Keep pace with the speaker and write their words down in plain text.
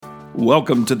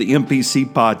Welcome to the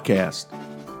MPC Podcast.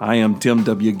 I am Tim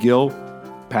W. Gill,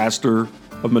 pastor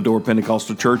of Medora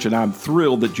Pentecostal Church, and I'm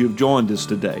thrilled that you've joined us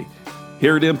today.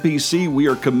 Here at MPC, we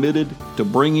are committed to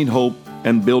bringing hope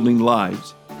and building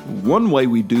lives. One way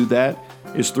we do that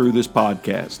is through this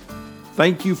podcast.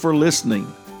 Thank you for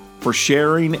listening, for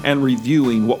sharing and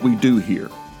reviewing what we do here.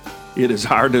 It is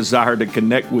our desire to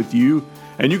connect with you,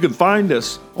 and you can find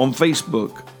us on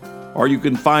Facebook, or you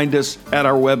can find us at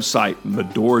our website,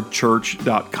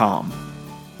 medorachurch.com.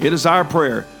 It is our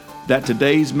prayer that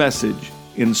today's message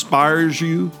inspires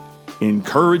you,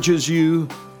 encourages you,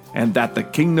 and that the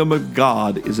kingdom of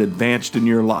God is advanced in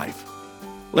your life.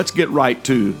 Let's get right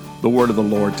to the word of the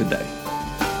Lord today.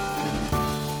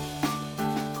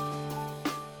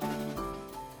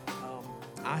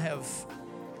 I have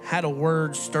had a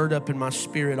word stirred up in my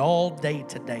spirit all day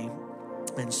today.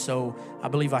 And so I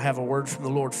believe I have a word from the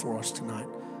Lord for us tonight.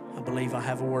 I believe I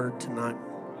have a word tonight.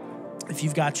 If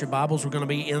you've got your Bibles, we're going to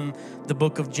be in the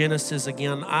book of Genesis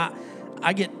again.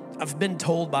 I've been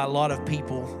told by a lot of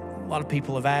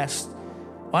people have asked,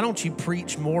 why don't you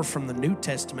preach more from the New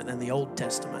Testament than the Old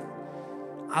Testament?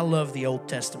 I love the Old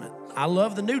Testament. I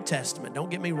love the New Testament. Don't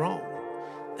get me wrong.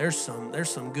 There's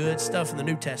some good stuff in the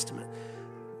New Testament.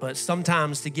 But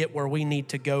sometimes to get where we need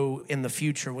to go in the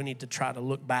future, we need to try to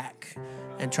look back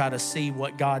and try to see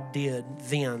what God did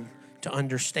then to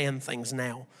understand things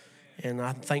now. And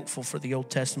I'm thankful for the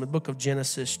Old Testament. Book of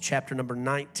Genesis, chapter number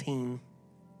 19.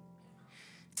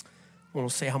 I want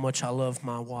to say how much I love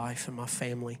my wife and my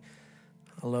family.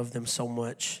 I love them so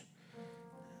much.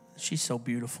 She's so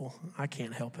beautiful. I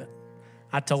can't help it.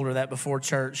 I told her that before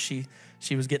church.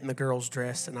 She was getting the girls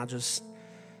dressed, and I just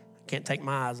can't take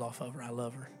my eyes off of her. I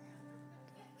love her.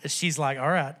 And she's like, all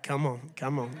right, come on,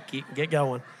 get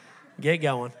going.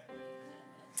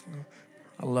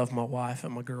 I love my wife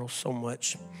and my girls so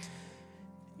much.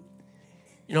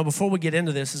 You know, before we get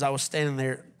into this, as I was standing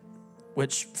there,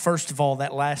 which, first of all,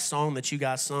 that last song that you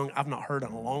guys sung, I've not heard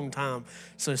in a long time.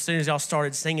 So as soon as y'all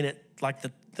started singing it, like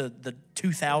the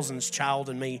 2000s child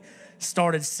in me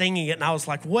started singing it, and I was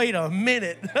like, wait a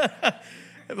minute.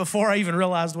 Before I even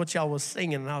realized what y'all was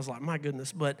singing, and I was like, my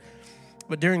goodness. But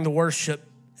during the worship,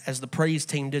 as the praise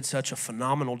team did such a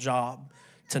phenomenal job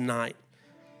tonight,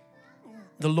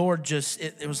 the Lord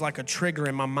it was like a trigger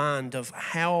in my mind of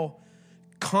how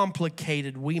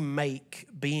complicated we make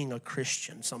being a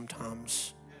Christian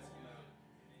sometimes.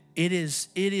 It is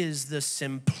the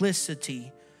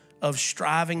simplicity of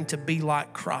striving to be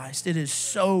like Christ. It is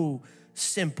so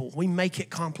simple. We make it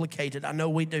complicated. I know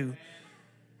we do.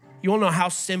 You want to know how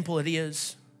simple it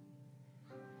is?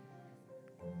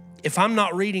 If I'm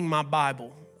not reading my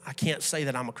Bible, I can't say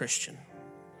that I'm a Christian.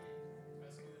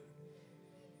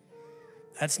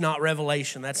 That's not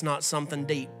revelation. That's not something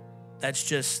deep. That's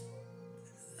just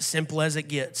simple as it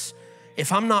gets.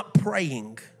 If I'm not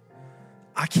praying,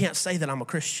 I can't say that I'm a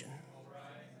Christian.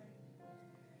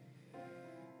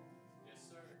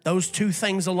 Those two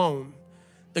things alone,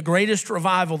 the greatest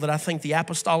revival that I think the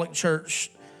apostolic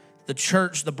church,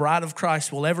 the bride of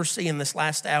Christ, will ever see in this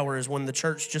last hour is when the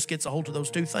church just gets a hold of those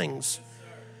two things.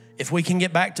 If we can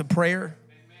get back to prayer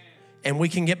and we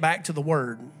can get back to the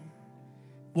word,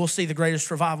 we'll see the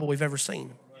greatest revival we've ever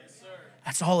seen.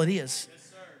 That's all it is.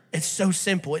 It's so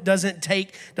simple. It doesn't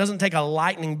take a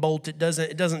lightning bolt. It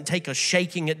doesn't take a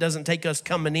shaking. It doesn't take us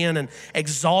coming in and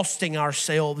exhausting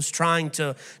ourselves trying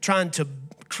to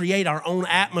create our own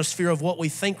atmosphere of what we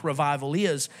think revival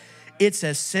is. It's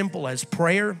as simple as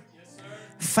prayer,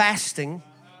 fasting,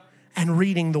 and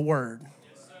reading the word.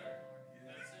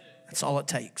 That's all it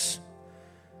takes.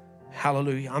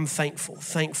 Hallelujah. I'm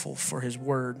thankful for his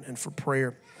word and for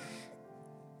prayer.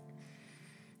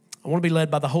 I want to be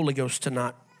led by the Holy Ghost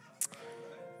tonight.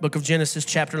 Book of Genesis,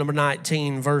 chapter number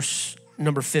 19, verse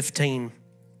number 15.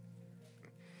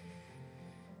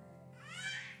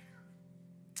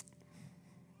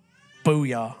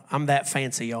 Booyah. I'm that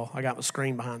fancy, y'all. I got my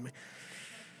screen behind me.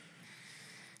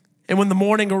 And when the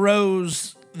morning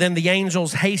arose, then the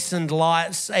angels hastened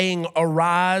Lot, saying,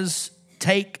 arise,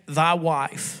 take thy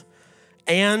wife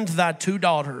and thy two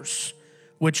daughters,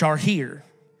 which are here,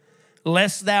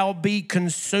 lest thou be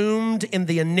consumed in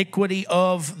the iniquity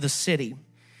of the city.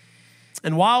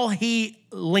 And while he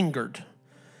lingered,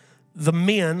 the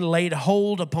men laid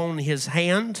hold upon his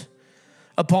hand,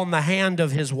 upon the hand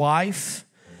of his wife,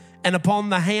 and upon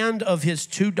the hand of his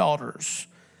two daughters,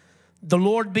 the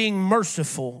Lord being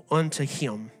merciful unto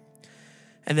him.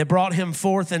 And they brought him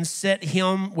forth and set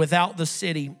him without the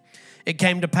city. It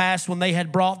came to pass when they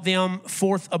had brought them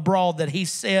forth abroad that he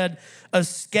said,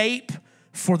 escape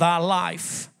for thy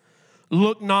life.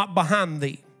 Look not behind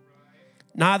thee.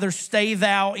 Neither stay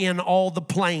thou in all the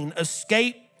plain.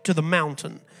 Escape to the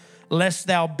mountain, lest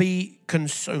thou be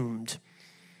consumed.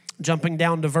 Jumping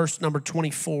down to verse number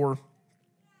 24.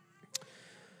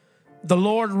 The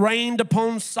Lord rained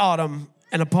upon Sodom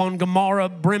and upon Gomorrah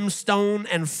brimstone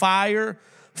and fire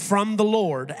from the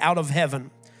Lord out of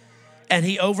heaven. And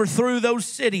he overthrew those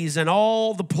cities and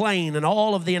all the plain and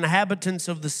all of the inhabitants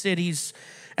of the cities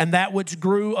and that which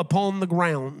grew upon the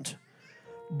ground.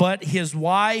 But his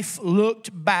wife looked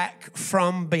back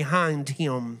from behind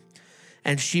him,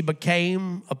 and she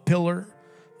became a pillar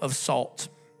of salt.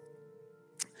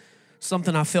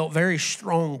 Something I felt very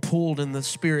strong pulled in the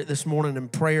spirit this morning in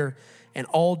prayer, and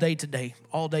all day today,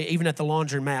 all day, even at the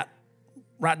laundromat,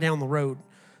 right down the road,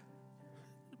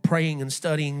 praying and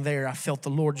studying there, I felt the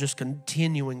Lord just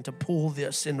continuing to pull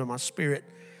this into my spirit.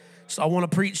 So I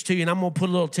want to preach to you, and I'm going to put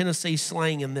a little Tennessee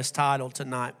slang in this title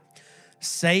tonight.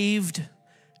 Saved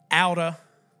Outta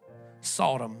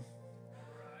Sodom.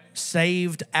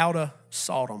 Saved Outta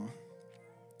Sodom.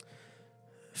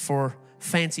 For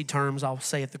fancy terms, I'll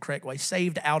say it the correct way.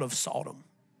 Saved out of Sodom.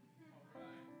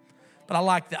 But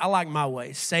I like my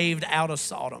way. Saved out of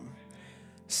Sodom.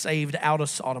 Saved out of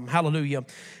Sodom. Hallelujah.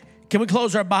 Can we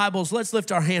close our Bibles? Let's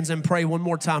lift our hands and pray one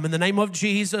more time. In the name of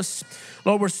Jesus,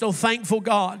 Lord, we're so thankful,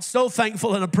 God, so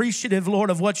thankful and appreciative, Lord,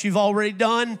 of what you've already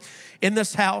done in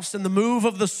this house and the move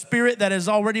of the Spirit that has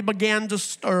already began to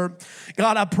stir.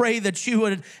 God, I pray that you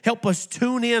would help us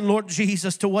tune in, Lord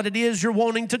Jesus, to what it is you're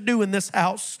wanting to do in this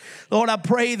house. Lord, I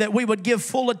pray that we would give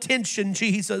full attention,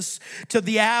 Jesus, to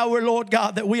the hour, Lord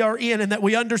God, that we are in, and that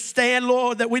we understand,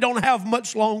 Lord, that we don't have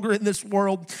much longer in this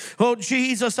world. Oh,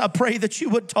 Jesus, I pray that you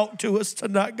would talk to us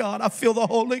tonight, God. I feel the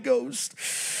Holy Ghost.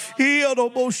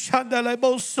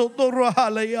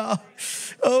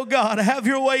 Oh, God, have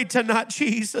your way tonight,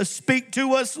 Jesus. Speak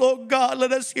to us, Lord God.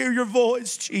 Let us hear your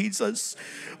voice, Jesus.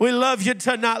 We love you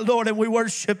tonight, Lord, and we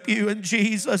worship you in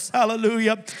Jesus.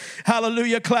 Hallelujah.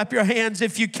 Hallelujah. Clap your hands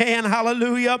if you can.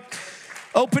 Hallelujah.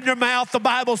 Open your mouth. The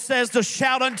Bible says to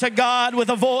shout unto God with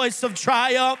a voice of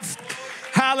triumph.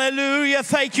 Hallelujah.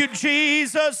 Thank you,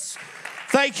 Jesus.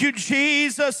 Thank you,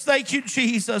 Jesus. Thank you,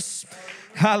 Jesus.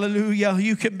 Hallelujah.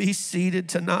 You can be seated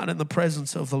tonight in the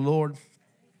presence of the Lord.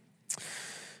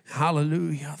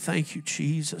 Hallelujah. Thank you,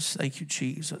 Jesus. Thank you,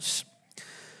 Jesus.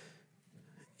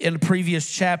 In the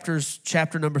previous chapters,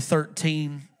 chapter number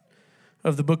 13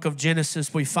 of the book of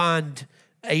Genesis, we find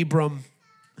Abram,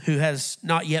 who has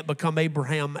not yet become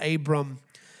Abraham. Abram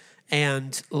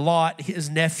and Lot, his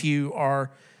nephew,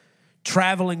 are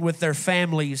traveling with their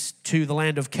families to the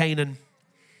land of Canaan.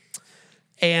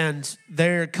 And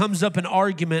there comes up an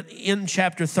argument in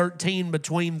chapter 13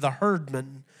 between the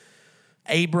herdmen,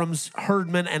 Abram's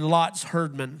herdman and Lot's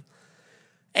herdman.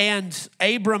 And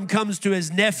Abram comes to his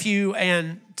nephew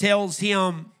and tells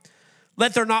him,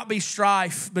 let there not be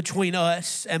strife between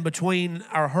us and between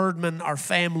our herdmen, our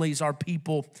families, our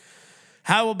people.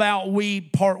 How about we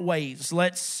part ways?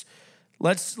 Let's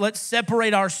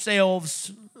separate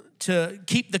ourselves to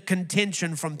keep the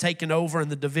contention from taking over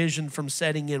and the division from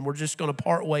setting in. We're just going to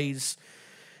part ways.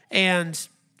 And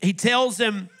he tells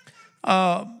him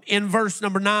in verse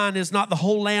number 9, is not the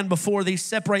whole land before thee?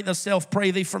 Separate thyself, pray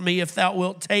thee, from me. If thou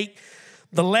wilt take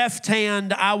the left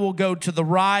hand, I will go to the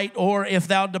right. Or if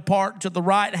thou depart to the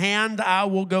right hand, I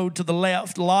will go to the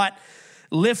left. Lot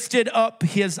lifted up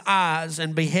his eyes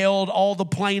and beheld all the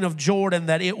plain of Jordan,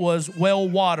 that it was well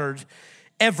watered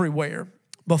everywhere,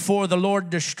 before the Lord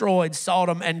destroyed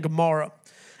Sodom and Gomorrah.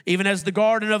 Even as the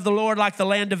garden of the Lord, like the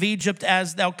land of Egypt,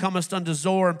 as thou comest unto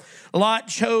Zoar. Lot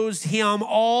chose him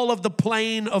all of the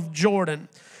plain of Jordan.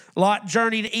 Lot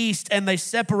journeyed east, and they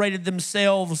separated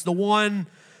themselves the one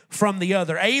from the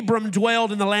other. Abram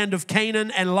dwelled in the land of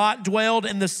Canaan, and Lot dwelled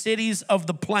in the cities of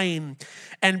the plain,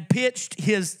 and pitched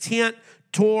his tent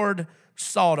toward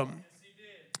Sodom.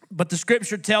 But the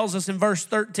scripture tells us in verse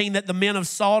 13 that the men of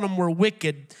Sodom were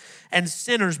wicked and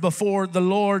sinners before the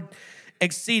Lord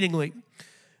exceedingly.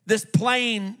 This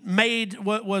plain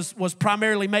was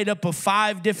primarily made up of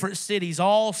 5 different cities,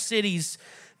 all cities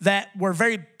that were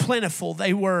very plentiful.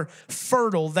 They were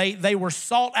fertile. They were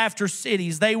sought after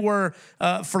cities. They were,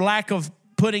 for lack of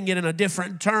putting it in a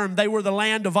different term, they were the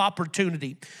land of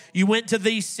opportunity. You went to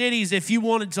these cities if you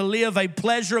wanted to live a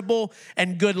pleasurable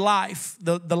and good life.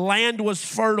 The land was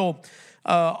fertile.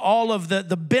 All of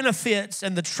the benefits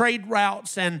and the trade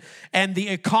routes and the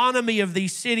economy of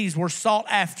these cities were sought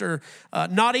after,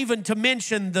 not even to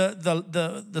mention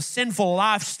the sinful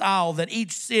lifestyle that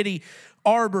each city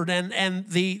harbored and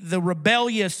the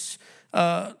rebellious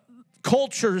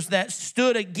cultures that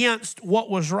stood against what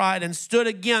was right and stood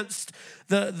against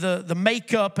the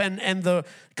makeup and the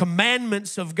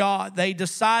commandments of God. They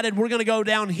decided, we're going to go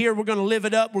down here, we're going to live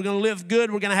it up, we're going to live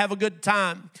good, we're going to have a good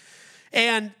time.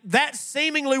 And that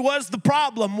seemingly was the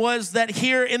problem, was that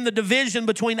here in the division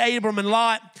between Abram and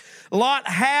Lot, Lot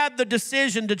had the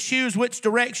decision to choose which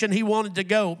direction he wanted to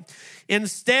go.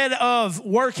 Instead of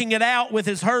working it out with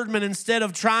his herdmen, instead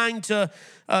of trying to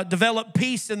develop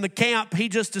peace in the camp, he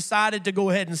just decided to go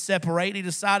ahead and separate. He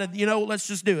decided, let's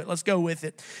just do it. Let's go with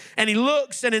it. And he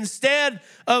looks, and instead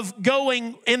of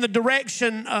going in the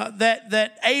direction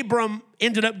that Abram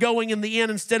ended up going in the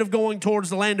end, instead of going towards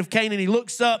the land of Canaan, he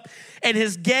looks up and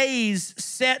his gaze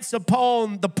sets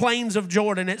upon the plains of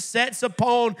Jordan. It sets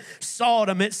upon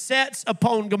Sodom. It sets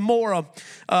upon Gomorrah.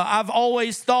 I've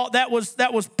always thought that was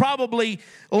probably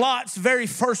Lot's very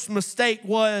first mistake,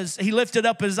 was he lifted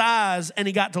up his eyes and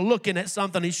he got to looking at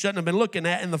something he shouldn't have been looking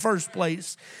at in the first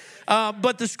place.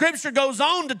 But the scripture goes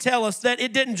on to tell us that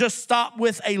it didn't just stop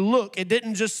with a look. It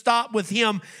didn't just stop with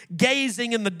him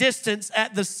gazing in the distance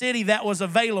at the city that was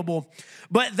available,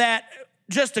 but that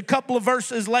just a couple of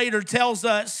verses later tells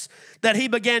us that he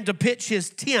began to pitch his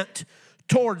tent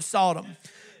towards Sodom.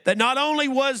 That not only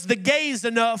was the gaze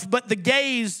enough, but the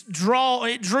gaze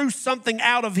drew something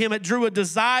out of him. It drew a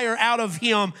desire out of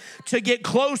him to get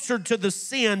closer to the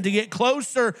sin, to get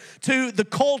closer to the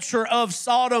culture of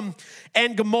Sodom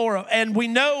and Gomorrah. And we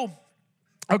know,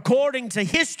 according to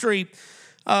history,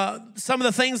 some of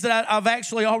the things that I've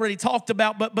actually already talked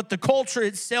about, but the culture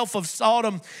itself of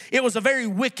Sodom, it was a very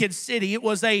wicked city. It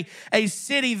was a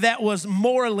city that was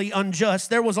morally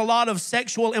unjust. There was a lot of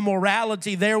sexual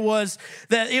immorality. It was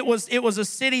a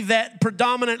city that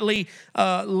predominantly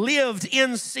lived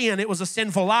in sin. It was a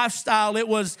sinful lifestyle. It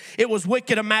was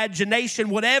wicked imagination.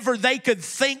 Whatever they could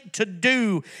think to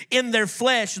do in their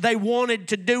flesh, they wanted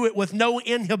to do it with no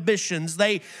inhibitions.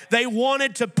 They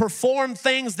wanted to perform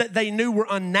things that they knew were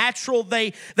unnatural.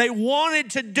 They wanted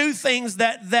to do things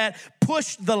that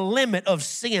pushed the limit of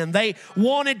sin. They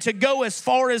wanted to go as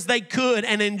far as they could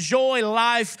and enjoy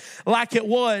life like it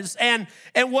was. And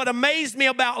what amazed me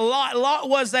about Lot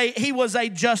was he was a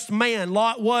just man.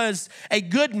 Lot was a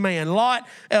good man. Lot,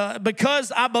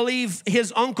 because I believe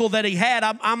his uncle that he had,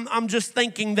 I'm just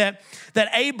thinking that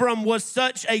Abram was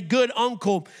such a good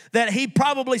uncle that he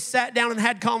probably sat down and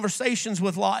had conversations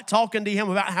with Lot, talking to him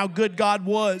about how good God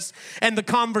was and the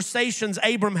conversations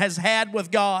Abram has had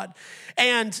with God.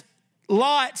 And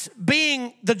Lot,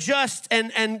 being the just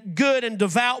and good and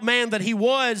devout man that he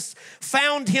was,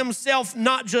 found himself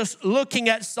not just looking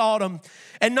at Sodom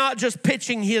and not just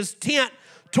pitching his tent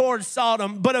towards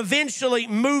Sodom, but eventually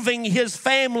moving his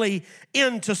family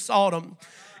into Sodom.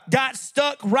 Got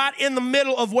stuck right in the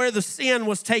middle of where the sin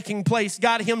was taking place.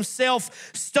 Got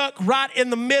himself stuck right in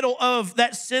the middle of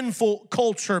that sinful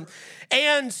culture.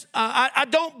 And I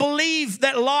don't believe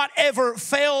that Lot ever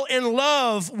fell in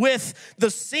love with the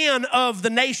sin of the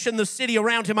nation, the city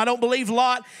around him. I don't believe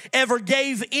Lot ever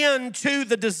gave in to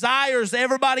the desires that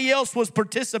everybody else was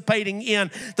participating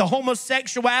in, the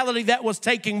homosexuality that was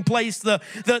taking place,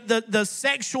 the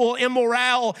sexual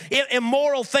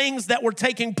immoral things that were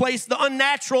taking place, the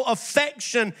unnatural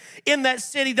affection in that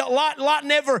city. Lot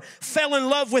never fell in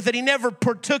love with it. He never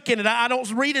partook in it. I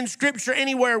don't read in Scripture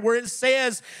anywhere where it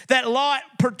says that Lot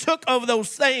partook of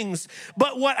those things.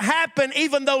 But what happened,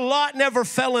 even though Lot never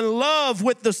fell in love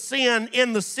with the sin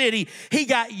in the city, he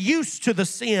got used to the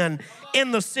sin in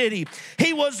the city.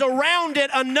 He was around it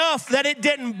enough that it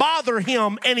didn't bother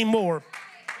him anymore.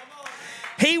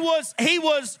 He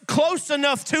was close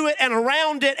enough to it and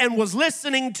around it and was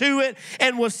listening to it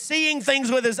and was seeing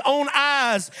things with his own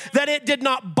eyes that it did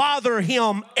not bother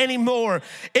him anymore.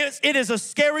 It is a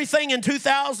scary thing in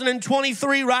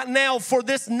 2023 right now for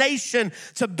this nation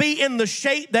to be in the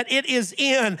shape that it is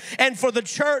in and for the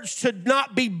church to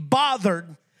not be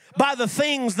bothered by the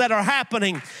things that are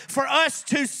happening, for us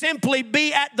to simply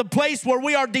be at the place where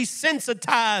we are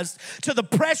desensitized to the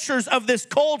pressures of this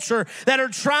culture that are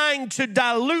trying to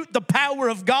dilute the power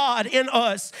of God in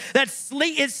us. It's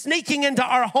sneaking into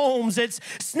our homes. It's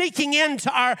sneaking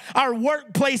into our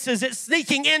workplaces. It's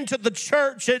sneaking into the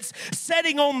church. It's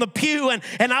sitting on the pew.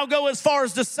 And I'll go as far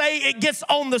as to say it gets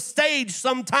on the stage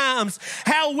sometimes.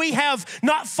 How we have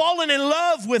not fallen in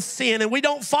love with sin, and we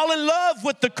don't fall in love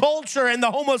with the culture and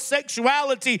the homosexuality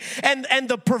and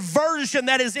the perversion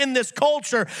that is in this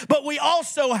culture, but we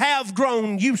also have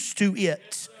grown used to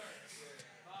it.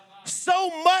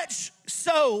 So much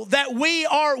so that we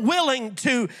are willing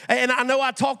to, and I know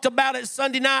I talked about it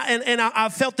Sunday night, and I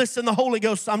felt this in the Holy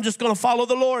Ghost, so I'm just going to follow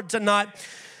the Lord tonight.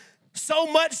 So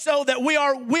much so that we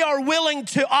are willing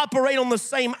to operate on the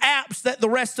same apps that the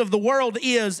rest of the world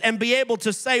is and be able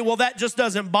to say, well, that just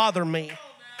doesn't bother me.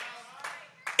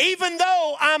 Even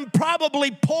though I'm probably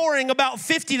pouring about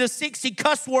 50 to 60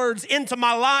 cuss words into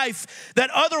my life that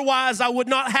otherwise I would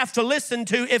not have to listen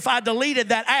to if I deleted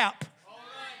that app.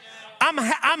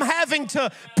 I'm having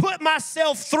to put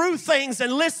myself through things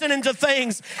and listening to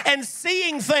things and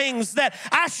seeing things that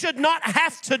I should not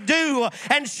have to do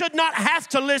and should not have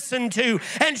to listen to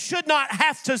and should not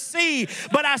have to see.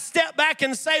 But I step back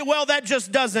and say, well, that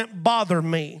just doesn't bother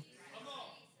me.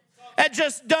 That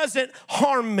just doesn't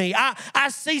harm me. I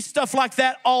see stuff like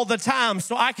that all the time,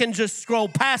 so I can just scroll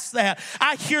past that.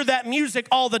 I hear that music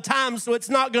all the time, so it's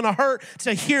not going to hurt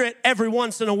to hear it every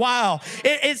once in a while.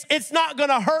 It's not going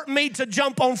to hurt me to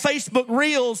jump on Facebook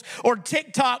Reels or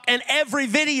TikTok and every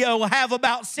video have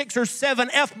about 6 or 7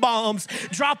 F-bombs,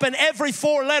 dropping every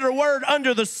 4-letter word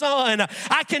under the sun.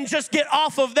 I can just get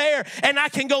off of there and I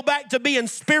can go back to being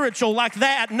spiritual like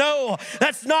that. No,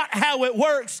 that's not how it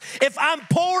works. If I'm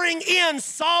pouring in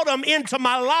Sodom into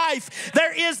my life,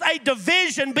 there is a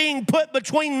division being put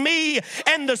between me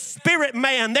and the spirit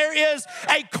man. There is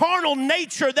a carnal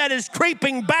nature that is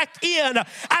creeping back in.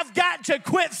 I've got to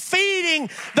quit feeding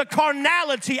the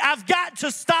carnality. I've got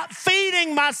to stop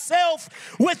feeding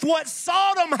myself with what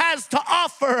Sodom has to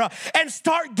offer and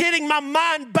start getting my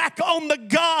mind back on the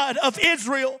God of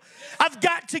Israel. I've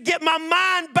got to get my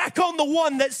mind back on the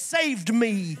one that saved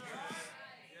me.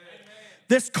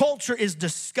 This culture is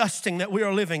disgusting that we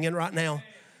are living in right now.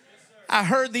 I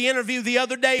heard the interview the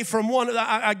other day from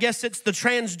I guess it's the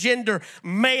transgender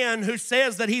man who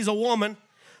says that he's a woman.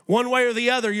 One way or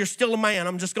the other, you're still a man.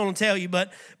 I'm just going to tell you.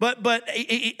 But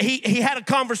he had a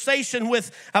conversation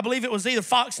with, I believe it was either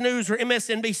Fox News or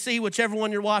MSNBC, whichever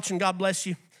one you're watching. God bless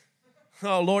you.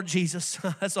 Oh, Lord Jesus.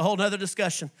 That's a whole other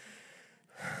discussion.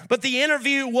 But the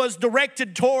interview was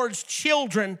directed towards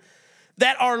children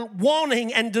that are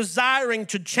wanting and desiring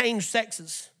to change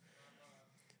sexes.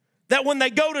 That when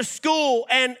they go to school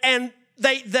and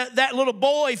that little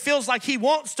boy feels like he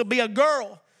wants to be a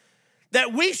girl,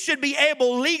 that we should be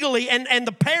able legally and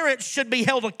the parents should be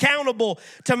held accountable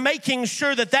to making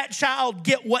sure that that child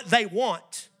get what they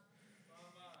want.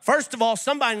 First of all,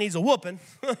 somebody needs a whooping.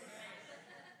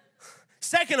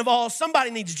 Second of all, somebody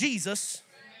needs Jesus.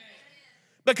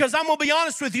 Because I'm going to be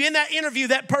honest with you, in that interview,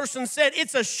 that person said,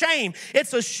 it's a shame.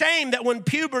 It's a shame that when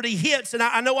puberty hits, and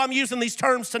I know I'm using these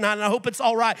terms tonight, and I hope it's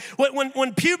all right.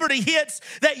 When puberty hits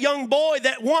that young boy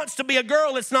that wants to be a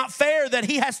girl, it's not fair that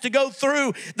he has to go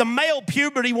through the male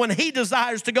puberty when he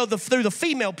desires to go through the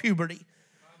female puberty.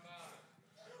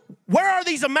 Where are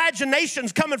these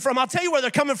imaginations coming from? I'll tell you where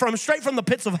they're coming from, straight from the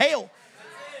pits of hell.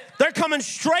 They're coming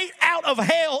straight out of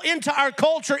hell into our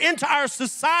culture, into our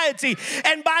society.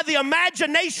 And by the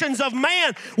imaginations of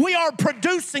man, we are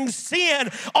producing sin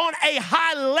on a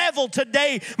high level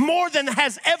today, more than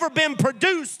has ever been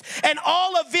produced. And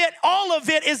all of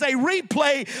it is a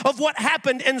replay of what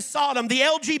happened in Sodom. The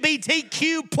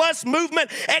LGBTQ plus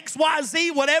movement,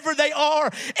 XYZ, whatever they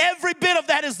are, every bit of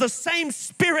that is the same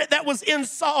spirit that was in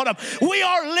Sodom. We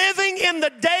are living in the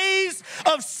days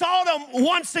of Sodom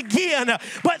once again.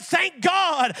 But thank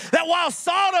God that while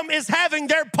Sodom is having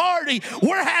their party,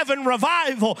 we're having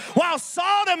revival. While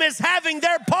Sodom is having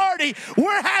their party,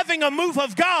 we're having a move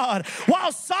of God.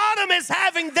 While Sodom is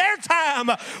having their time,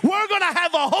 we're going to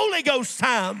have a Holy Ghost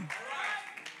time.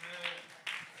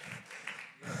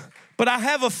 But I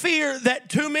have a fear that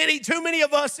too many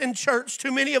of us in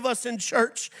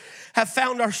church have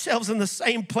found ourselves in the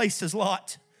same place as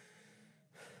Lot.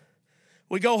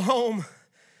 We go home.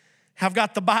 I've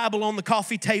got the Bible on the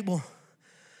coffee table.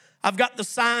 I've got the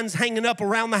signs hanging up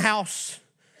around the house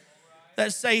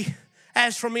that say,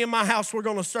 as for me and my house, we're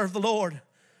going to serve the Lord.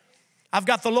 I've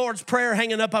got the Lord's Prayer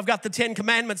hanging up. I've got the 10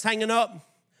 Commandments hanging up.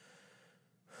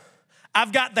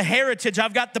 I've got the heritage.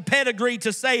 I've got the pedigree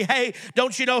to say, hey,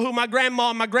 don't you know who my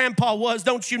grandma and my grandpa was?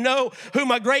 Don't you know who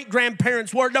my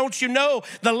great-grandparents were? Don't you know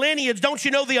the lineage? Don't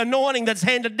you know the anointing that's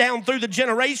handed down through the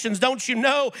generations? Don't you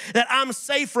know that I'm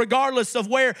safe regardless of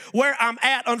where I'm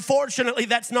at? Unfortunately,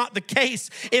 that's not the case.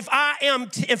 If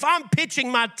I'm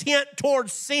pitching my tent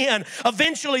towards sin,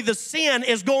 eventually the sin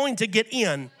is going to get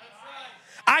in.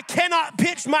 I cannot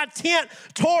pitch my tent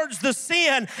towards the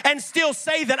sin and still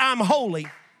say that I'm holy.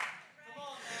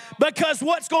 Because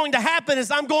what's going to happen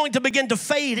is I'm going to begin to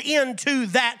fade into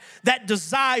that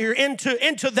desire,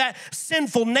 into that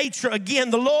sinful nature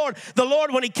again. The Lord,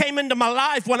 when He came into my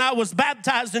life, when I was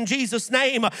baptized in Jesus'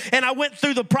 name, and I went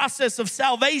through the process of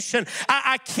salvation,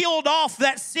 I killed off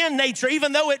that sin nature.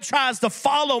 Even though it tries to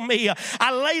follow me,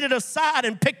 I laid it aside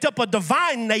and picked up a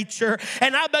divine nature,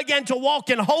 and I began to walk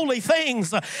in holy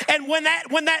things. And when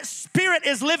that Spirit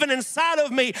is living inside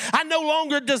of me, I no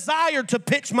longer desire to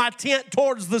pitch my tent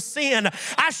towards the sin.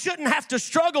 I shouldn't have to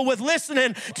struggle with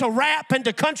listening to rap and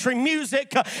to country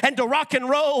music and to rock and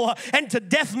roll and to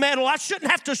death metal. I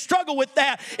shouldn't have to struggle with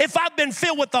that if I've been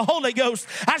filled with the Holy Ghost.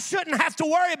 I shouldn't have to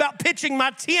worry about pitching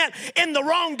my tent in the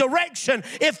wrong direction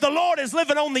if the Lord is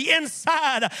living on the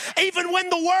inside. Even when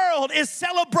the world is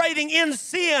celebrating in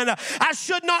sin, I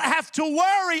should not have to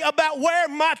worry about where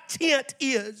my tent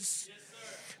is.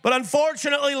 But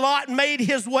unfortunately, Lot made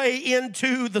his way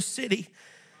into the city.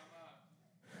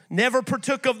 Never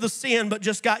partook of the sin, but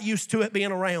just got used to it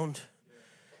being around.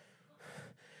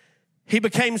 He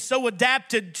became so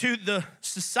adapted to the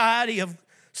society of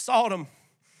Sodom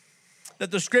that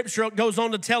the scripture goes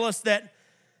on to tell us that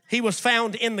he was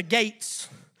found in the gates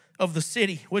of the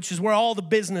city, which is where all the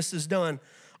business is done.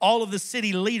 All of the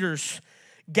city leaders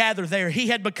gather there. He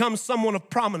had become someone of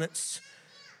prominence.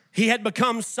 He had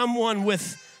become someone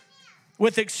with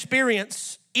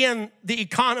experience in the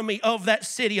economy of that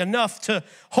city, enough to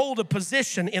hold a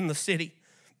position in the city.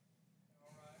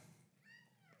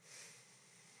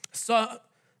 So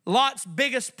Lot's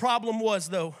biggest problem was,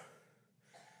 though,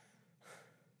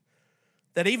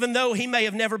 that even though he may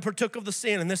have never partook of the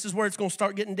sin, and this is where it's going to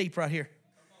start getting deep right here.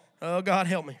 Oh, God,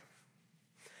 help me.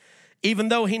 Even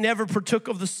though he never partook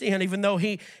of the sin, even though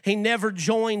he never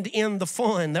joined in the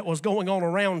fun that was going on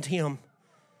around him,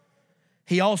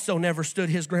 he also never stood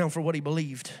his ground for what he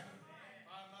believed.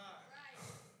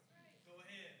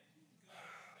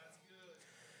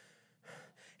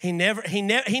 He never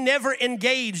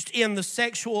engaged in the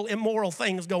sexual immoral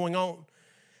things going on.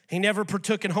 He never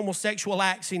partook in homosexual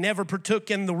acts. He never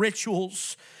partook in the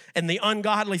rituals and the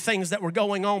ungodly things that were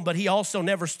going on, but he also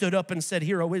never stood up and said,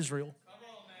 "Hear, O Israel."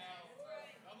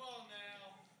 Come on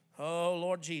now. Oh,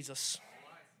 Lord Jesus.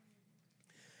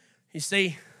 You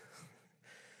see,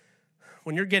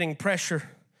 when you're getting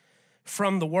pressure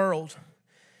from the world,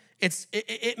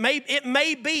 it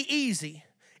may be easy.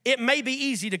 It may be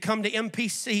easy to come to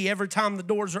MPC every time the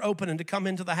doors are open and to come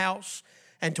into the house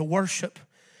and to worship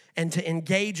and to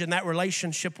engage in that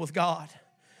relationship with God.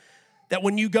 That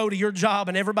when you go to your job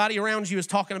and everybody around you is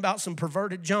talking about some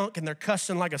perverted junk and they're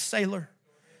cussing like a sailor,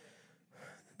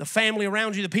 the family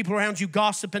around you, the people around you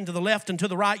gossiping to the left and to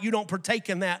the right, you don't partake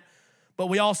in that. But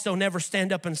we also never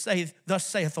stand up and say, "Thus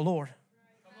saith the Lord."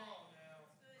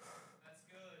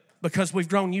 Because we've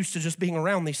grown used to just being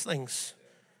around these things.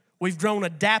 We've grown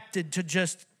adapted to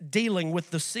just dealing with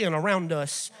the sin around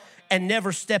us and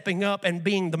never stepping up and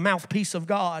being the mouthpiece of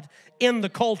God in the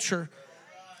culture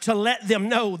to let them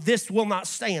know this will not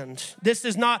stand. This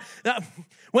is not.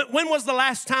 When was the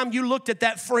last time you looked at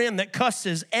that friend that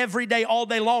cusses every day, all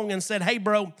day long and said, "Hey,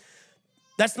 bro,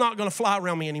 that's not going to fly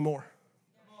around me anymore"?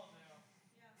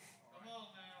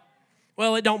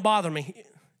 Well, it don't bother me.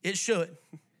 It should.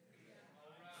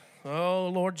 Oh,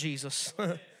 Lord Jesus.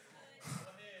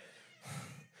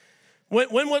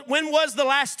 When was the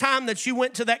last time that you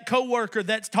went to that coworker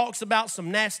that talks about some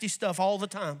nasty stuff all the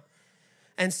time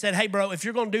and said, "Hey, bro, if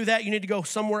you're going to do that, you need to go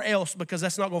somewhere else because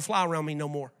that's not going to fly around me no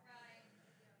more"?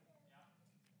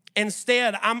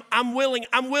 Instead, I'm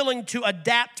willing to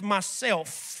adapt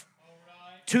myself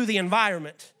to the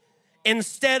environment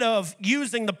instead of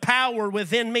using the power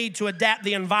within me to adapt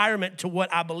the environment to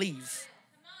what I believe.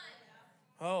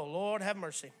 Oh, Lord, have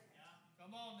mercy.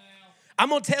 I'm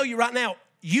going to tell you right now,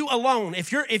 you alone,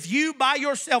 if you by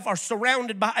yourself are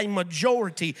surrounded by a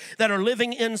majority that are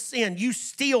living in sin, you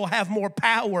still have more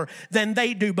power than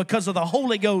they do because of the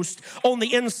Holy Ghost on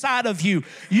the inside of you.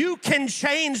 You can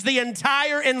change the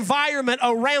entire environment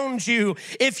around you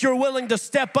if you're willing to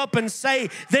step up and say,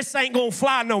 "This ain't gonna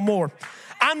fly no more.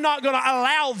 I'm not going to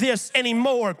allow this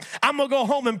anymore. I'm going to go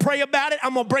home and pray about it.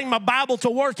 I'm going to bring my Bible to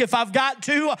work if I've got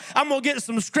to. I'm going to get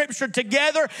some scripture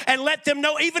together and let them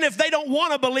know, even if they don't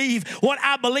want to believe what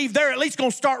I believe, they're at least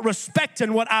going to start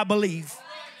respecting what I believe.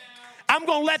 I'm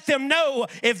going to let them know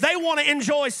if they want to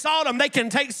enjoy Sodom, they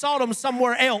can take Sodom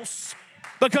somewhere else.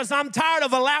 Because I'm tired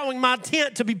of allowing my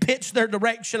tent to be pitched their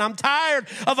direction. I'm tired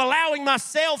of allowing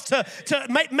myself to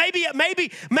maybe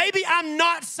I'm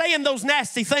not saying those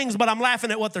nasty things, but I'm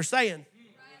laughing at what they're saying.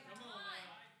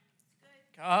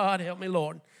 God help me,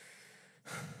 Lord.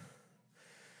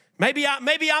 Maybe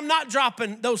I'm not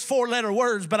dropping those 4-letter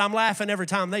words, but I'm laughing every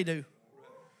time they do.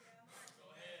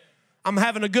 I'm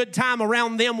having a good time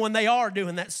around them when they are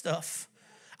doing that stuff.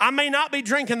 I may not be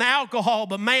drinking the alcohol,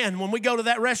 but man, when we go to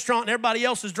that restaurant and everybody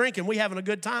else is drinking, we having a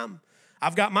good time.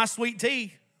 I've got my sweet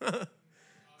tea.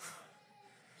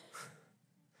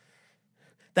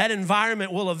 That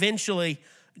environment will eventually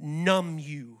numb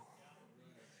you.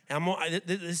 And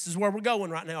this is where we're going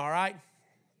right now, all right?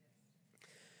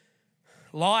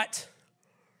 Lot,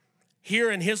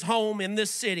 here in his home in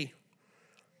this city,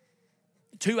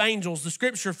 2 angels. The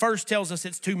scripture first tells us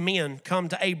it's 2 men come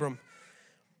to Abram.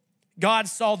 God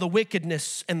saw the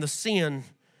wickedness and the sin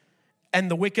and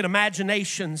the wicked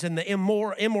imaginations and the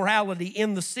immorality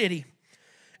in the city,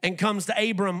 and comes to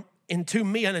Abram in 2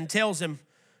 men and tells him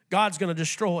God's going to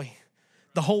destroy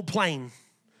the whole plain.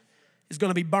 Is going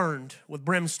to be burned with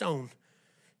brimstone.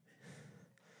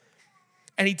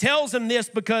 And he tells him this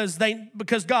because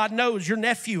God knows your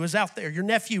nephew is out there. Your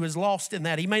nephew is lost in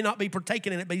that. He may not be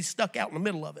partaking in it, but he's stuck out in the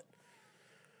middle of it.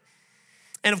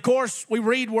 And of course, we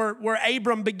read where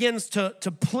Abram begins to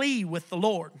plea with the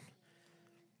Lord.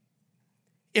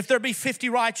 If there be 50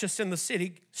 righteous in the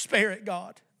city, spare it,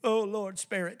 God. Oh, Lord,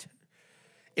 spare it.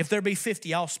 If there be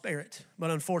 50, I'll spare it.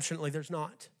 But unfortunately, there's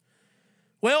not.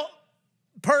 Well,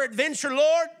 peradventure,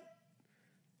 Lord,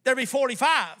 there be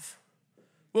 45.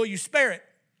 Will you spare it?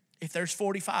 If there's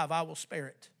 45, I will spare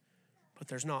it. But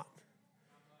there's not.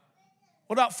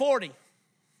 What about 40?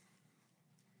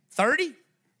 30?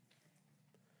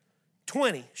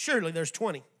 20? Surely there's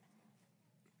 20.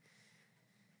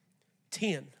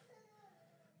 10.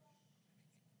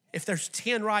 If there's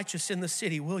 10 righteous in the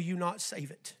city, will you not save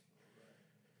it?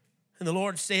 And the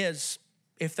Lord says,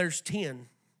 if there's 10,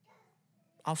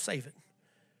 I'll save it.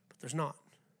 But there's not.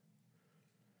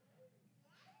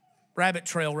 Rabbit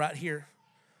trail right here.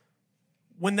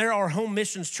 When there are home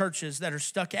missions churches that are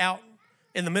stuck out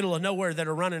in the middle of nowhere that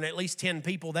are running at least 10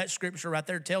 people, that scripture right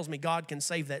there tells me God can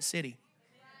save that city.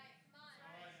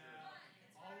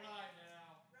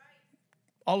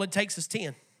 All it takes is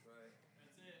 10.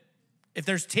 If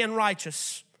there's 10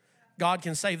 righteous, God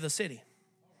can save the city.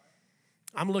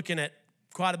 I'm looking at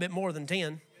quite a bit more than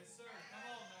 10.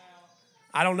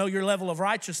 I don't know your level of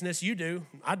righteousness. You do.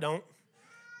 I don't.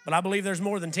 But I believe there's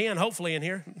more than 10, hopefully, in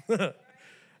here.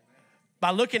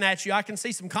 By looking at you, I can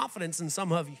see some confidence in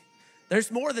some of you.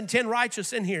 There's more than 10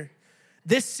 righteous in here.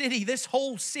 This city, this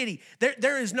whole city,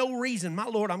 there is no reason, my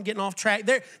Lord, I'm getting off track.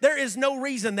 There is no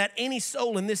reason that any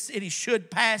soul in this city should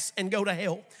pass and go to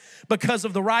hell because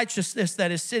of the righteousness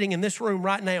that is sitting in this room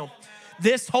right now.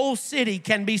 This whole city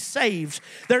can be saved.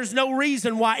 There's no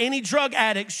reason why any drug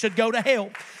addict should go to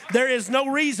hell. There is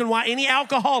no reason why any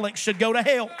alcoholic should go to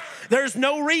hell. There's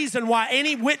no reason why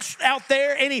any witch out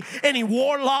there, any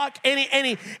warlock,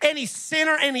 any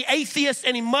sinner, any atheist,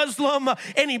 any Muslim,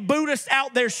 any Buddhist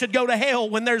out there should go to hell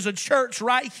when there's a church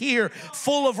right here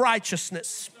full of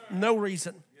righteousness. No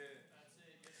reason.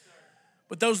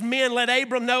 But those men let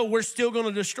Abram know we're still going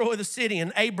to destroy the city.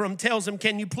 And Abram tells him,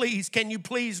 can you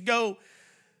please go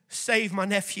save my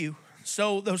nephew?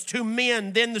 So those 2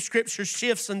 men, then the scripture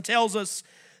shifts and tells us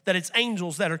that it's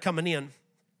angels that are coming in.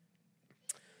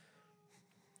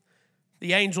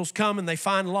 The angels come and they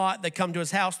find Lot. They come to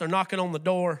his house. They're knocking on the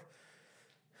door.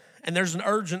 And there's an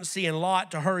urgency in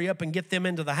Lot to hurry up and get them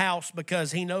into the house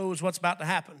because he knows what's about to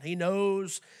happen. He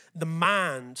knows the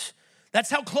mind. That's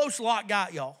how close Lot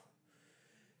got, y'all.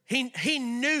 He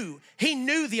knew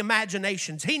the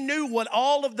imaginations. He knew what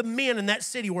all of the men in that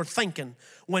city were thinking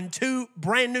when 2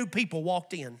 brand new people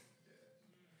walked in.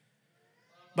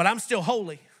 But I'm still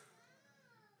holy.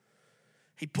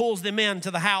 He pulls them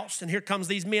into the house, and here comes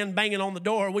these men banging on the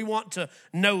door. We want to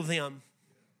know them.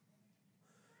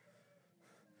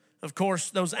 Of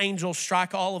course, those angels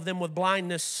strike all of them with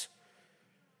blindness.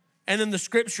 And then the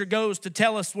scripture goes to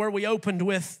tell us where we opened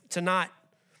with tonight.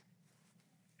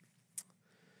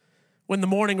 When the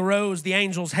morning arose, the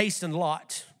angels hastened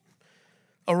Lot.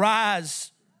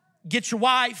 Arise, get your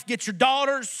wife, get your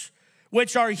daughters,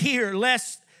 which are here,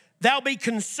 lest thou be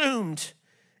consumed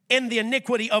in the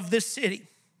iniquity of this city.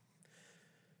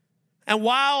 And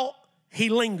while he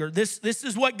lingered, this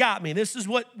is what got me. This is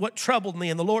what troubled me.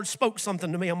 And the Lord spoke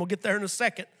something to me. I'm going to get there in a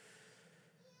second.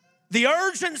 The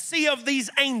urgency of these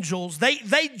angels,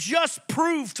 they just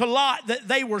proved to Lot that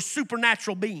they were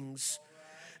supernatural beings.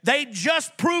 They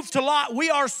just proved to Lot, we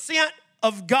are sent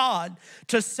of God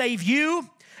to save you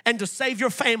and to save your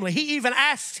family. He even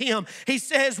asked him, he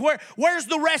says, where's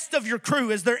the rest of your crew?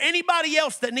 Is there anybody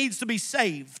else that needs to be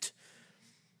saved?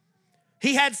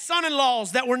 He had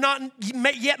son-in-laws that were not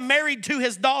yet married to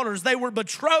his daughters. They were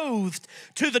betrothed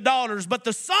to the daughters. But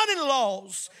the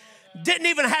son-in-laws didn't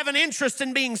even have an interest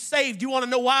in being saved. You want to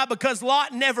know why? Because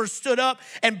Lot never stood up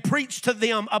and preached to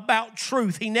them about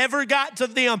truth. He never got to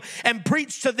them and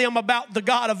preached to them about the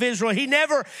God of Israel. He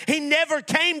never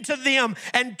came to them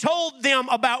and told them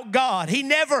about God. He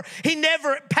never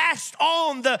passed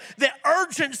on the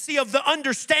urgency of the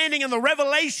understanding and the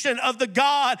revelation of the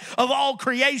God of all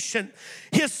creation.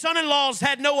 His son-in-laws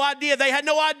had no idea. They had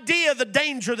no idea the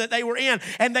danger that they were in,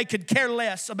 and they could care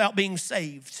less about being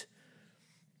saved.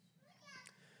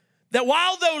 That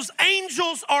while those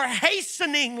angels are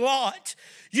hastening Lot,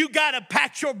 you got to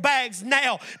pack your bags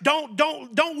now. Don't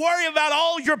worry about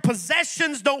all your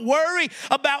possessions. Don't worry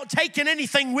about taking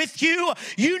anything with you.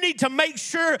 You need to make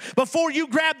sure before you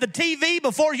grab the TV,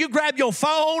 before you grab your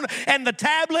phone and the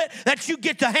tablet, that you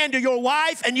get the hand of your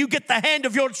wife and you get the hand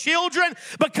of your children,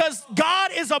 because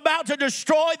God is about to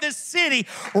destroy this city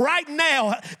right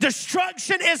now.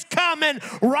 Destruction is coming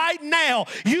right now.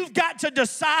 You've got to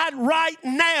decide right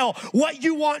now what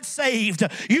you want saved.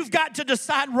 You've got to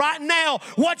decide right now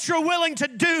what you're willing to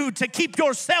do to keep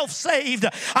yourself saved.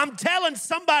 I'm telling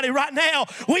somebody right now,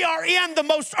 we are in the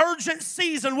most urgent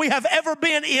season we have ever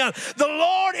been in. The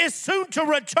Lord is soon to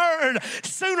return,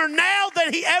 sooner now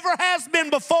than he ever has been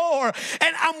before.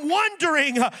 And I'm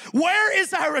wondering, where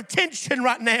is our attention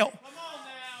right now?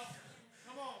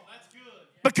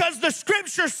 Because the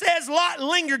scripture says Lot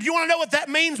lingered. You want to know what that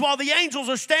means? While the angels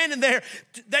are standing there,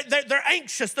 they're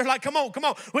anxious. They're like, come on.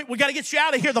 We got to get you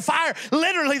out of here. The fire,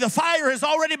 literally the fire is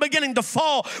already beginning to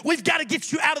fall. We've got to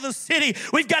get you out of the city.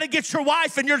 We've got to get your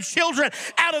wife and your children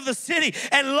out of the city.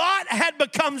 And Lot had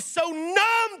become so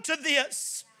numb to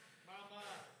this.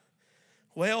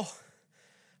 Well,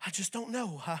 I just don't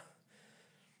know.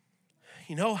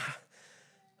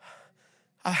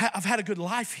 I've had a good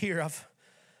life here.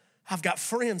 I've got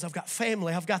friends, I've got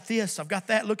family, I've got this, I've got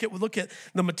that. Look at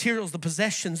the materials, the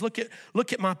possessions. Look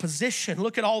at my position.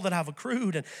 Look at all that I've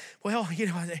accrued. And well,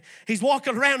 he's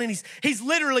walking around and he's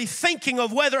literally thinking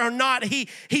of whether or not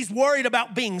he's worried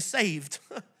about being saved.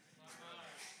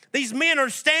 These men are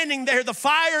standing there. The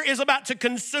fire is about to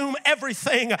consume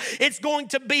everything. It's going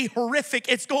to be horrific.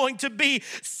 It's going to be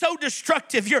so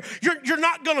destructive. You're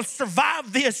not going to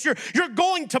survive this. You're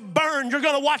going to burn. You're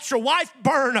going to watch your wife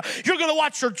burn. You're going to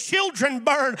watch your children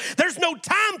burn. There's no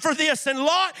time for this. And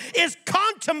Lot is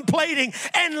contemplating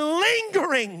and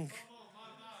lingering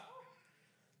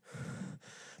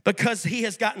because he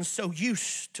has gotten so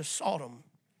used to Sodom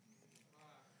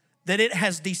that it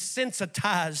has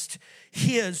desensitized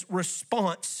his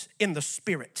response in the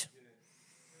spirit.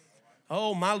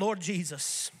 Oh, my Lord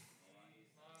Jesus.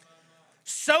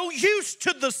 So used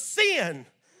to the sin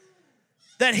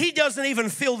that he doesn't even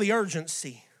feel the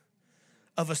urgency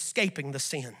of escaping the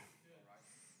sin.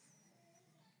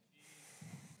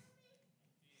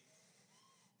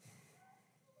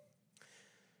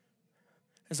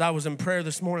 As I was in prayer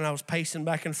this morning, I was pacing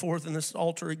back and forth in this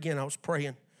altar again. I was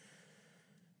praying.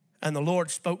 And the Lord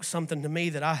spoke something to me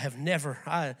that I have never,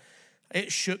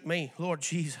 it shook me. Lord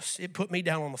Jesus, it put me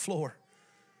down on the floor.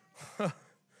 The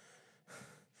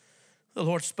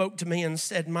Lord spoke to me and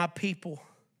said, my people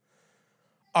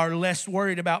are less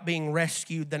worried about being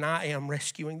rescued than I am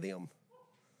rescuing them.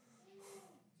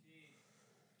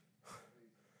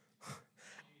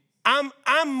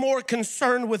 I'm more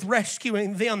concerned with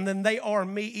rescuing them than they are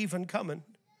me even coming.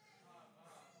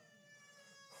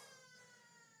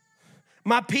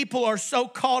 My people are so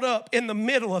caught up in the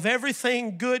middle of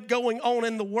everything good going on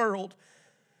in the world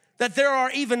that there are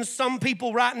even some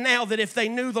people right now that if they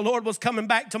knew the Lord was coming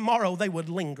back tomorrow, they would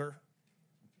linger.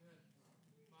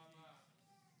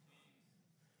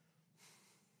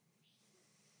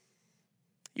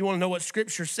 You want to know what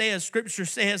Scripture says? Scripture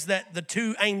says that the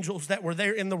two angels that were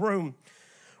there in the room,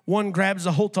 one grabs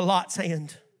a hold of Lot's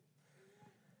hand.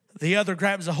 The other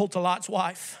grabs a hold of Lot's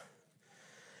wife.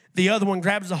 The other one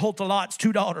grabs a hold of Lot's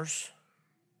two daughters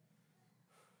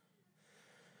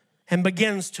and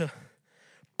begins to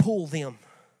pull them.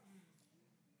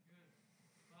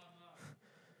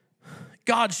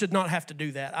 God should not have to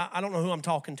do that. I don't know who I'm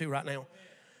talking to right now.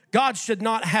 God should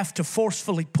not have to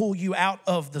forcefully pull you out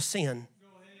of the sin.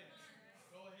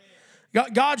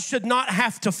 God should not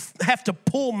have to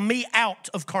pull me out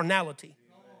of carnality.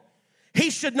 He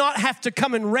should not have to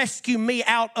come and rescue me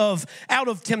out of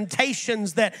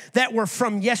temptations that were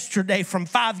from yesterday, from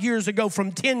 5 years ago,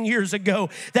 from 10 years ago,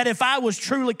 that if I was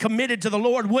truly committed to the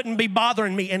Lord wouldn't be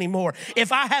bothering me anymore.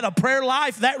 If I had a prayer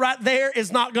life, that right there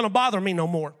is not going to bother me no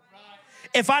more.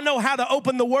 If I know how to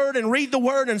open the Word and read the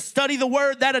Word and study the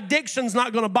Word, that addiction's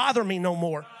not going to bother me no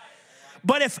more.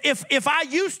 But if I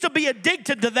used to be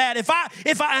addicted to that,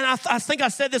 I think I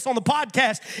said this on the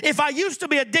podcast, if I used to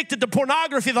be addicted to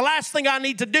pornography, the last thing I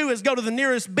need to do is go to the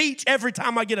nearest beach every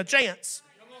time I get a chance.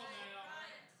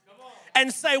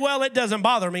 And say, well, it doesn't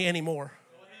bother me anymore.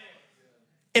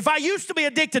 If I used to be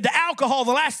addicted to alcohol,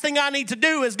 the last thing I need to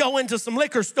do is go into some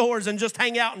liquor stores and just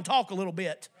hang out and talk a little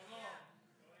bit.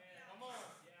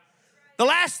 The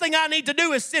last thing I need to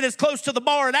do is sit as close to the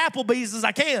bar at Applebee's as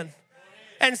I can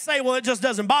and say, well, it just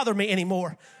doesn't bother me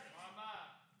anymore.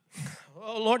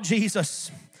 Oh, Lord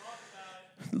Jesus.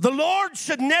 The Lord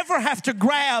should never have to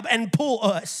grab and pull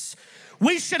us.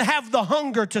 We should have the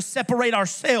hunger to separate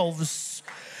ourselves.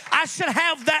 I should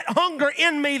have that hunger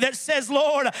in me that says,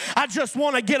 Lord, I just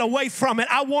want to get away from it.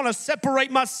 I want to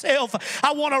separate myself.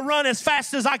 I want to run as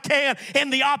fast as I can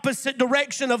in the opposite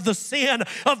direction of the sin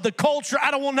of the culture.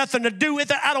 I don't want nothing to do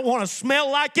with it. I don't want to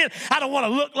smell like it. I don't want to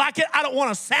look like it. I don't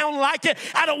want to sound like it.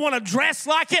 I don't want to dress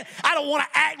like it. I don't want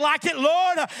to act like it.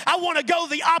 Lord, I want to go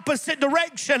the opposite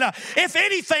direction. If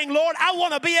anything, Lord, I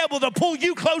want to be able to pull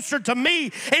you closer to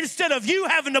me instead of you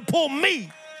having to pull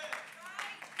me.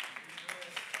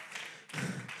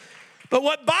 But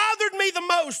what bothered me the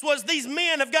most was these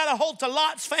men have got a hold to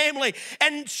Lot's family,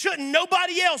 and shouldn't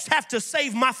nobody else have to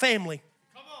save my family?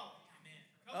 Come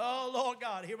on. Oh, Lord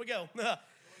God, here we go.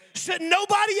 Should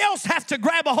nobody else have to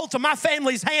grab a hold to my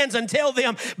family's hands and tell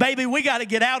them, baby, we got to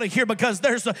get out of here because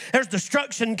there's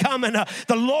destruction coming.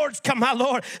 The Lord's come, my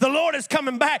Lord. The Lord is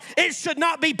coming back. It should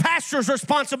not be pastor's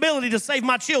responsibility to save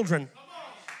my children.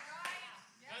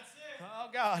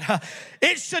 God.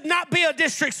 It should not be a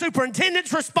district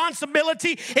superintendent's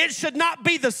responsibility. It should not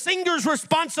be the singer's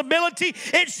responsibility.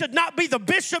 It should not be the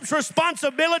bishop's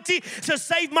responsibility to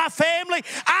save my family.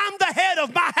 I'm the head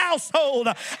of my household.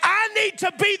 I need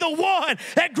to be the one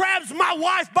that grabs my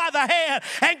wife by the hand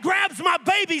and grabs my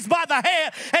babies by the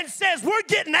hand and says, we're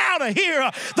getting out of here.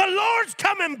 The Lord's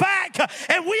coming back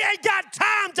and we ain't got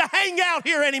time to hang out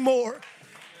here anymore.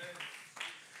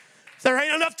 There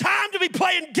ain't enough time to be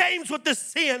playing games with this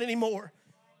sin anymore.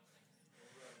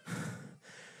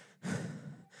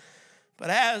 But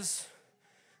as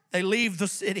they leave the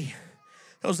city,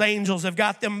 those angels have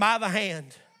got them by the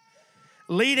hand,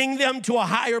 leading them to a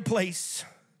higher place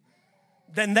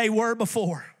than they were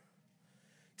before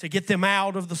to get them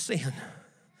out of the sin.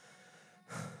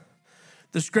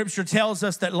 The scripture tells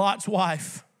us that Lot's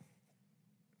wife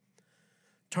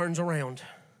turns around.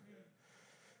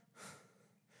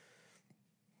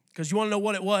 Because you want to know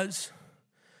what it was?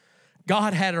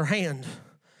 God had her hand.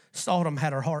 Sodom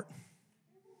had her heart.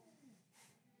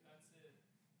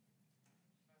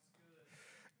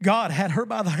 God had her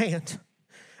by the hand,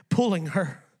 pulling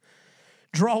her,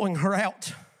 drawing her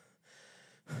out.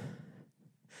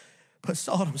 But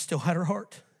Sodom still had her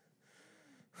heart.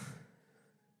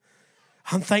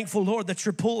 I'm thankful, Lord, that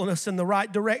you're pulling us in the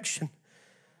right direction.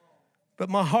 But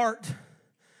my heart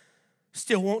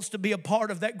still wants to be a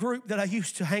part of that group that I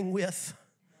used to hang with.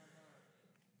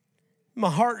 My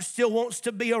heart still wants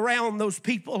to be around those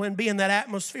people and be in that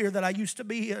atmosphere that I used to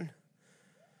be in.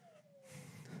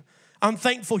 I'm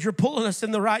thankful you're pulling us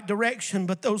in the right direction,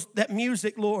 but that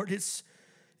music, Lord, it's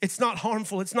not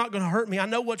harmful. It's not going to hurt me. I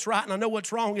know what's right and I know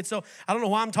what's wrong. And so I don't know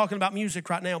why I'm talking about music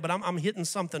right now, but I'm hitting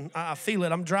something. I feel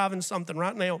it. I'm driving something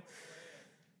right now.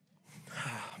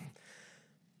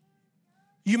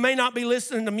 You may not be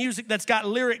listening to music that's got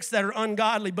lyrics that are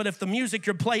ungodly, but if the music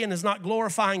you're playing is not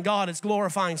glorifying God, it's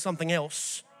glorifying something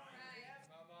else.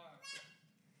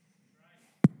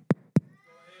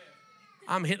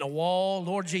 I'm hitting a wall,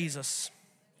 Lord Jesus.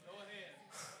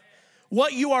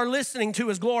 What you are listening to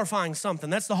is glorifying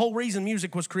something. That's the whole reason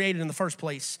music was created in the first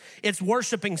place. It's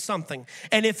worshiping something.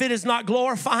 And if it is not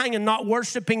glorifying and not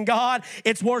worshiping God,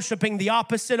 it's worshiping the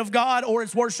opposite of God or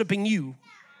it's worshiping you.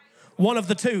 One of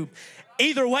the two.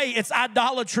 Either way, it's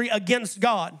idolatry against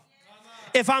God.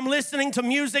 If I'm listening to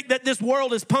music that this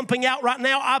world is pumping out right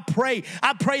now, I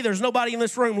pray there's nobody in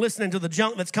this room listening to the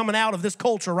junk that's coming out of this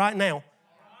culture right now.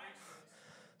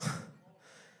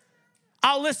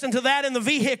 I'll listen to that in the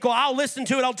vehicle. I'll listen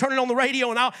to it. I'll turn it on the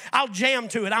radio and I'll jam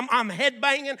to it. I'm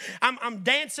headbanging. I'm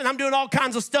dancing. I'm doing all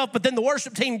kinds of stuff. But then the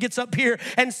worship team gets up here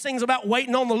and sings about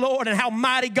waiting on the Lord and how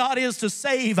mighty God is to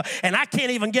save. And I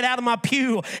can't even get out of my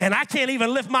pew. And I can't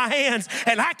even lift my hands.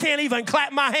 And I can't even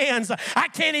clap my hands. I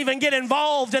can't even get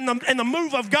involved in the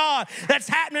move of God that's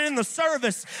happening in the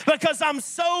service because I'm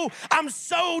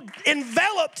so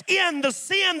enveloped in the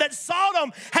sin that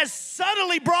Sodom has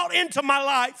subtly brought into my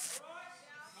life.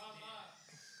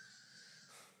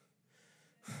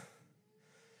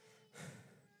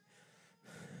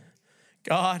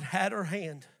 God had her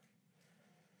hand.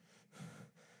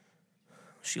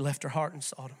 She left her heart in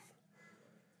Sodom.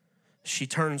 She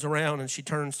turns around and she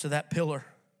turns to that pillar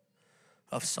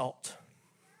of salt.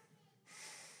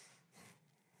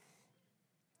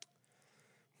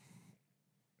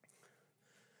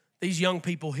 These young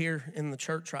people here in the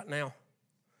church right now,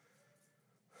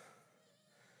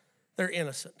 they're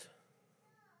innocent.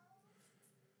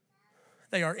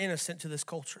 They are innocent to this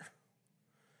culture.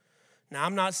 Now,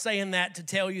 I'm not saying that to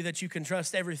tell you that you can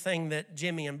trust everything that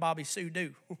Jimmy and Bobby Sue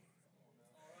do.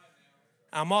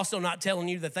 I'm also not telling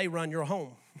you that they run your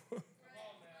home.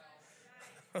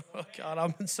 Oh, God,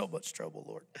 I'm in so much trouble,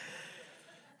 Lord.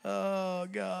 Oh,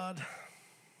 God.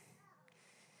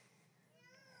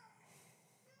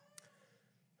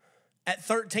 At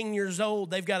 13 years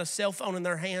old, they've got a cell phone in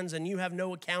their hands and you have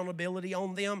no accountability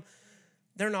on them.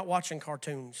 They're not watching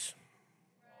cartoons.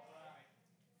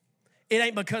 It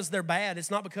ain't because they're bad.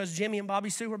 It's not because Jimmy and Bobby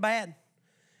Sue are bad.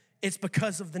 It's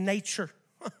because of the nature.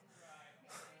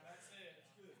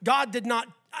 God did not,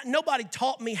 nobody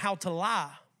taught me how to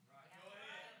lie.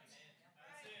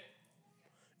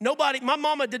 Nobody, my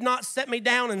mama did not set me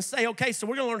down and say, okay, so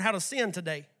we're going to learn how to sin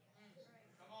today.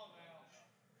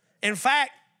 In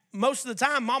fact, most of the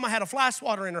time, mama had a fly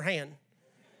swatter in her hand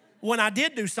when I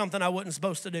did do something I wasn't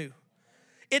supposed to do.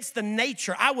 It's the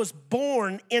nature. I was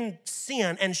born in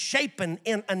sin and shapen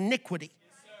in iniquity.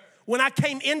 When I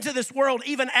came into this world,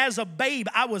 even as a babe,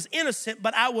 I was innocent,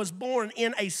 but I was born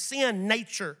in a sin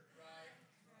nature.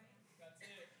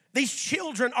 These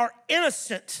children are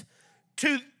innocent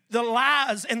to the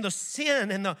lies and the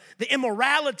sin and the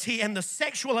immorality and the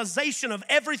sexualization of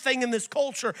everything in this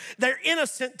culture. They're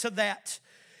innocent to that.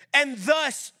 And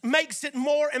thus makes it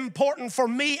more important for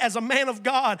me as a man of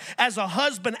God, as a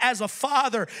husband, as a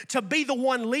father, to be the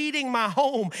one leading my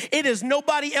home. It is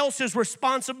nobody else's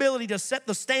responsibility to set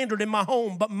the standard in my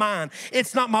home but mine.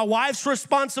 It's not my wife's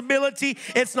responsibility.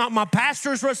 It's not my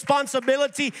pastor's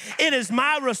responsibility. It is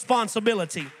my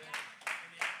responsibility.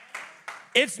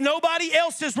 It's nobody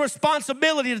else's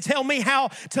responsibility to tell me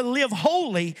how to live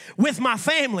holy with my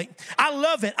family. I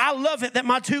love it. I love it that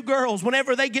my two girls,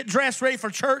 whenever they get dressed ready for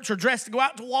church or dressed to go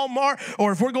out to Walmart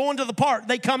or if we're going to the park,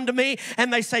 they come to me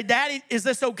and they say, Daddy, is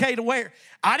this okay to wear?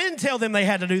 I didn't tell them they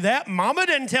had to do that. Mama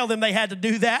didn't tell them they had to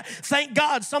do that. Thank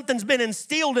God something's been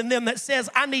instilled in them that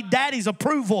says, I need Daddy's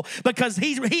approval because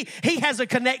he has a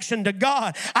connection to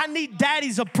God. I need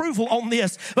Daddy's approval on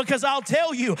this because I'll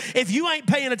tell you, if you ain't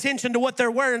paying attention to what they're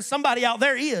wearing, somebody out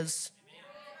there is.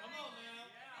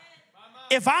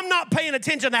 If I'm not paying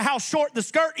attention to how short the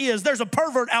skirt is, there's a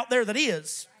pervert out there that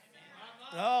is.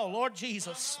 Oh, Lord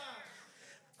Jesus.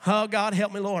 Oh, God,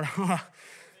 help me, Lord.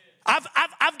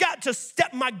 I've got to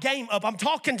step my game up. I'm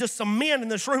talking to some men in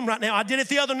this room right now. I did it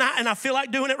the other night, and I feel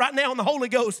like doing it right now in the Holy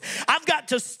Ghost. I've got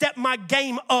to step my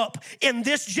game up in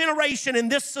this generation, in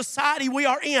this society we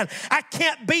are in. I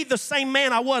can't be the same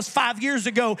man I was 5 years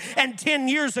ago and 10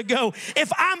 years ago.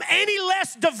 If I'm any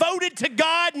less devoted to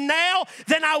God now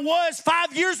than I was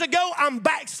 5 years ago, I'm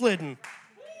backslidden.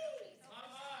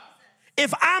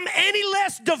 If I'm any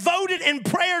less devoted in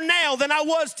prayer now than I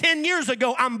was 10 years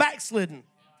ago, I'm backslidden.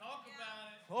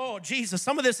 Oh, Jesus,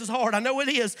 some of this is hard. I know it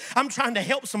is. I'm trying to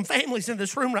help some families in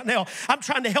this room right now. I'm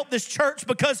trying to help this church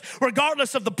because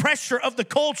regardless of the pressure of the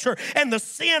culture and the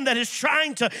sin that is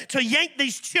trying to yank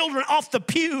these children off the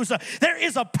pews, there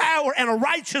is a power and a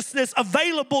righteousness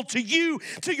available to you,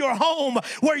 to your home,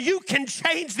 where you can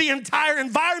change the entire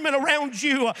environment around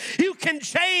you. You can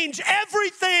change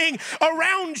everything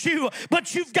around you,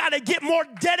 but you've got to get more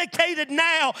dedicated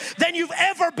now than you've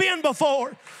ever been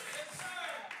before.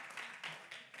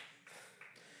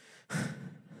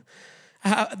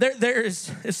 There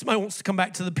is, if somebody wants to come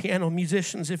back to the piano,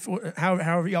 musicians,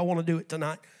 however y'all want to do it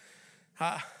tonight.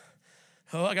 I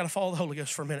got to follow the Holy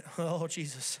Ghost for a minute. Oh,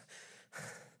 Jesus.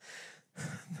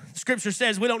 Scripture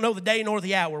says we don't know the day nor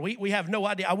the hour. We have no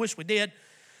idea. I wish we did,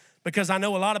 because I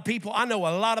know a lot of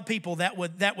people that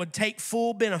would take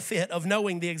full benefit of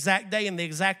knowing the exact day and the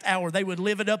exact hour. They would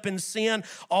live it up in sin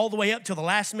all the way up to the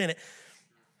last minute.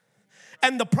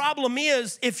 And the problem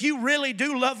is, if you really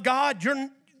do love God,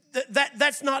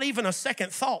 that's not even a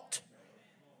second thought.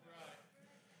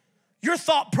 Your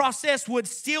thought process would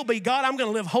still be, God, I'm going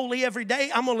to live holy every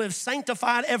day. I'm going to live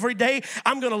sanctified every day.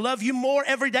 I'm going to love you more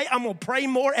every day. I'm going to pray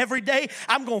more every day.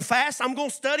 I'm going to fast. I'm going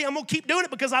to study. I'm going to keep doing it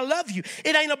because I love you.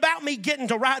 It ain't about me getting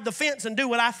to ride the fence and do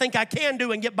what I think I can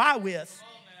do and get by with.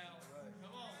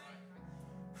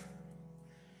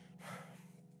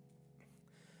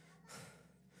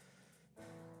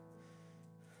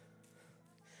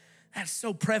 That's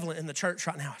so prevalent in the church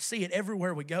right now. I see it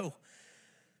everywhere we go.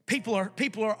 People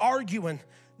are arguing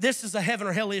this is a heaven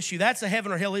or hell issue. That's a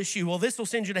heaven or hell issue. Well, this will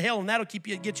send you to hell and that'll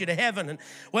get you to heaven. And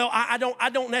well, I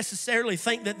don't necessarily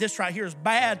think that this right here is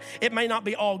bad. It may not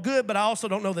be all good, but I also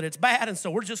don't know that it's bad. And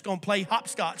so we're just going to play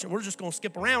hopscotch and we're just going to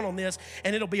skip around on this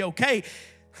and it'll be okay.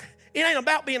 It ain't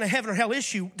about being a heaven or hell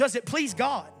issue. Does it please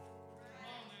God?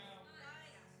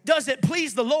 Does it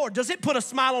please the Lord? Does it put a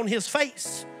smile on his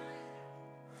face?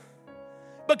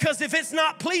 Because if it's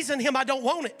not pleasing him, I don't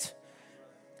want it.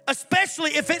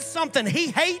 Especially if it's something he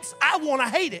hates, I want to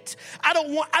hate it. I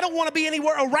don't want to be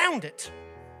anywhere around it.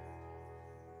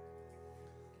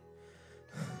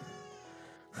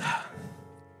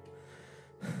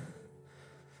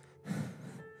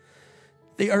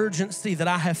 The urgency that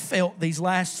I have felt these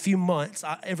last few months,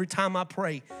 every time I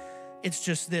pray, it's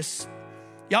just this.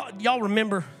 Y'all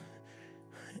remember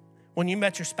when you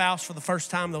met your spouse for the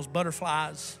first time, those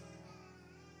butterflies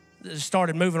that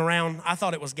started moving around? I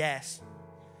thought it was gas.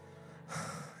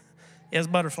 It was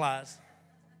butterflies.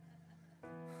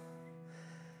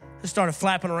 They started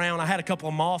flapping around. I had a couple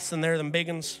of moths in there, them big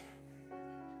ones,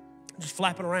 just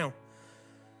flapping around.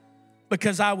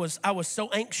 Because I was so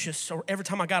anxious, or every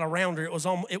time I got around her, it was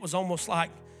almost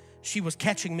like she was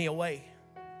catching me away.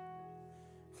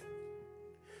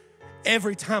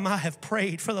 Every time I have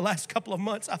prayed for the last couple of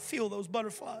months, I feel those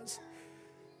butterflies.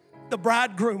 The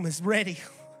bridegroom is ready.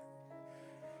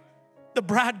 The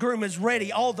bridegroom is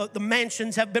ready. All the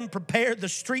mansions have been prepared. The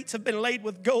streets have been laid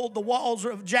with gold. The walls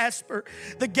are of jasper.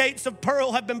 The gates of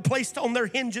pearl have been placed on their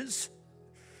hinges.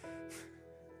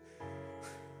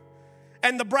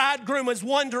 And the bridegroom is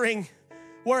wondering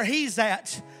where he's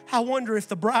at. I wonder if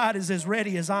the bride is as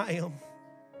ready as I am.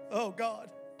 Oh, God.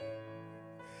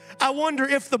 I wonder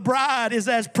if the bride is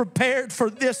as prepared for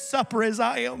this supper as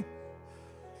I am.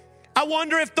 I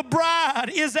wonder if the bride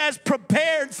is as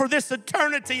prepared for this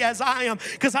eternity as I am.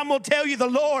 Because I'm going to tell you, the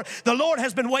Lord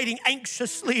has been waiting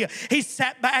anxiously. He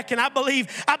sat back, and I believe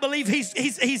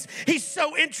he's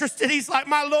so interested. He's like,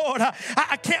 my Lord,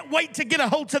 I can't wait to get a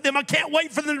hold of them. I can't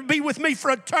wait for them to be with me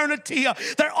for eternity.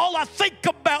 They're all I think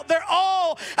about. They're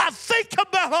all I think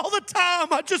about all the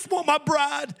time. I just want my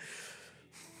bride.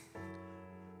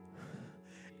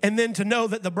 And then to know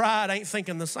that the bride ain't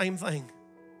thinking the same thing.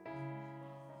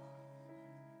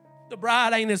 The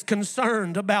bride ain't as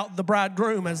concerned about the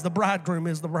bridegroom as the bridegroom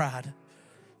is the bride.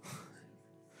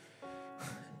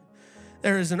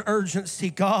 There is an urgency.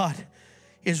 God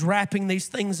is wrapping these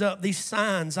things up, these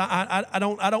signs. I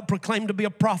don't proclaim to be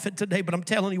a prophet today, but I'm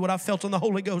telling you what I felt in the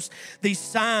Holy Ghost. These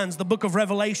signs, the book of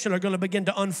Revelation, are going to begin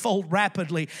to unfold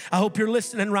rapidly. I hope you're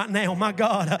listening right now. My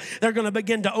God, they're going to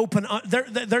begin to open.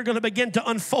 They're going to begin to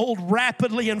unfold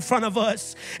rapidly in front of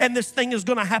us, and this thing is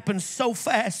going to happen so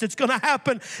fast. It's going to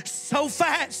happen so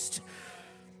fast.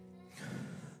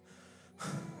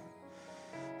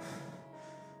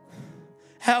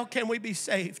 How can we be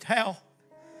saved? How?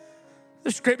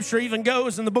 The scripture even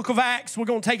goes in the book of Acts. We're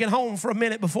going to take it home for a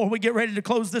minute before we get ready to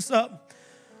close this up.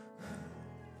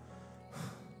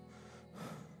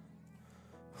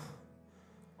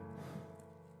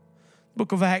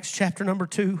 Book of Acts, chapter number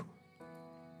 2.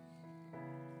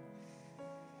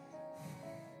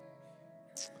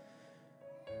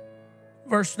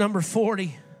 Verse number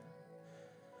 40.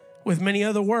 With many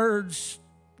other words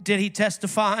did he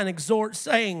testify and exhort,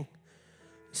 saying,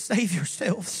 save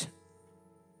yourselves.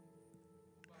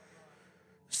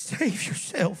 Save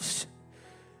yourselves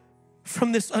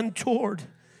from this untoward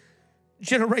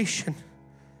generation.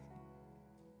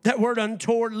 That word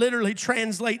untoward literally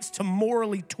translates to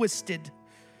morally twisted,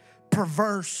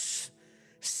 perverse,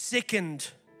 sickened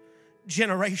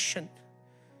generation.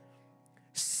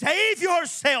 Save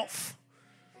yourself.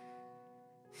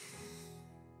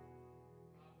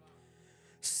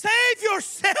 Save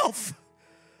yourself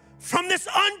from this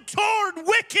untoward,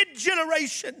 wicked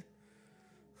generation.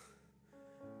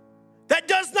 That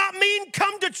does not mean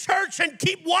come to church and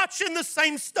keep watching the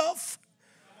same stuff.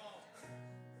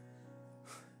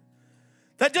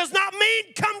 That does not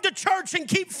mean come to church and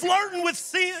keep flirting with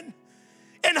sin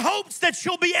in hopes that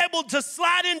you'll be able to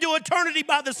slide into eternity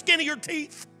by the skin of your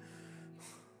teeth.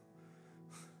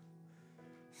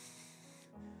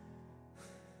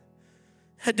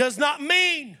 It does not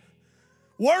mean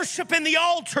worshiping the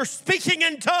altar, speaking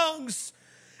in tongues,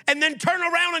 and then turn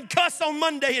around and cuss on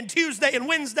Monday and Tuesday and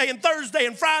Wednesday and Thursday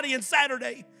and Friday and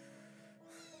Saturday.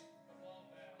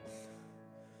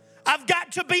 I've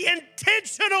got to be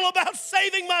intentional about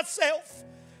saving myself.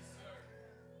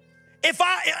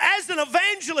 As an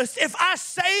evangelist, if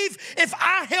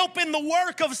I help in the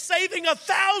work of saving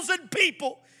 1,000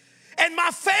 people and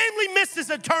my family misses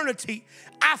eternity,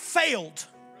 I failed.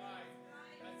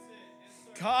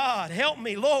 God, help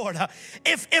me, Lord.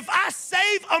 If I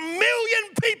save 1 million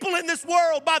people in this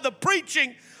world by the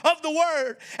preaching of the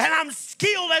word, and I'm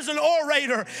skilled as an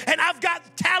orator, and I've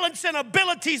got talents and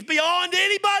abilities beyond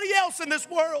anybody else in this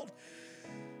world,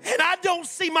 and I don't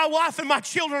see my wife and my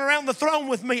children around the throne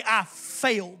with me, I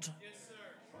failed. Yes, sir.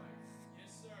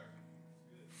 Yes, sir.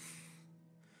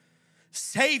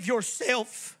 Save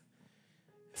yourself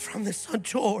from this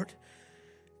untoward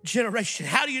generation.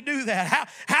 How do you do that?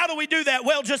 How do we do that?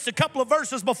 Well, just a couple of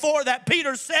verses before that,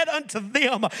 Peter said unto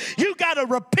them, you got to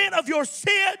repent of your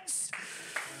sins.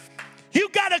 You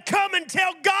got to come and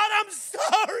tell God, I'm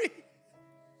sorry.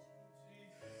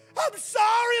 I'm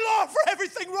sorry, Lord, for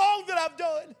everything wrong that I've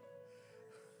done.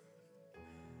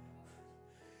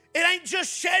 It ain't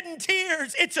just shedding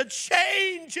tears. It's a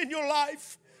change in your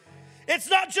life. It's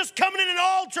not just coming in an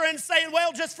altar and saying,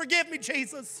 well, just forgive me,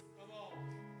 Jesus.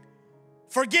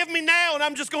 Forgive me now, and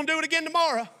I'm just going to do it again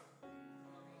tomorrow.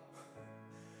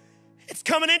 It's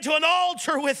coming into an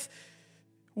altar with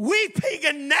weeping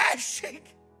and gnashing.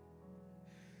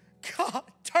 God,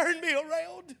 turn me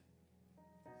around.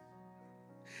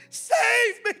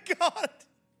 Save me, God.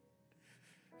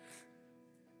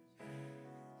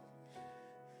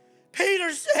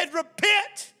 Peter said,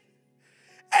 repent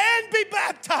and be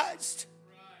baptized.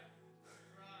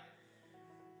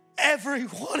 Every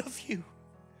one of you,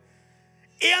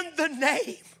 in the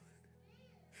name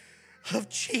of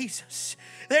Jesus.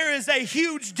 There is a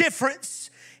huge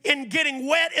difference in getting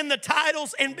wet in the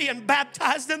titles and being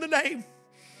baptized in the name.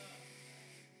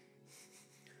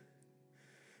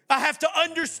 I have to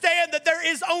understand that there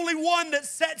is only one that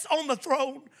sits on the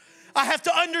throne. I have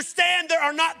to understand there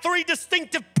are not three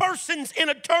distinctive persons in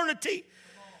eternity.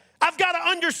 I've got to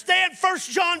understand 1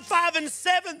 John 5 and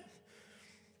 7.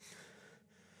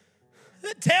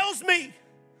 It tells me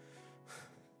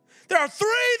there are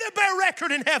three that bear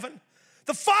record in heaven: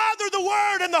 the Father, the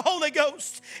Word, and the Holy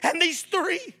Ghost. And these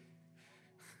three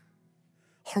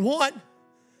are one.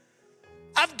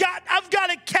 I've got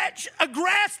to catch a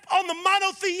grasp on the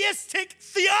monotheistic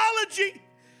theology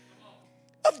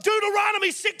of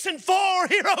Deuteronomy 6 and 4.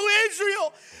 Hear, O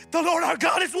Israel, the Lord our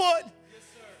God is one.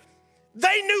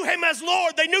 They knew him as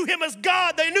Lord. They knew him as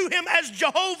God. They knew him as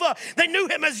Jehovah. They knew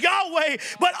him as Yahweh.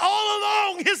 But all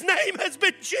along, his name has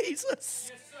been Jesus.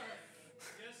 Yes, sir.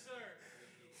 Yes, sir.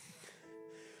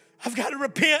 I've got to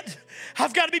repent.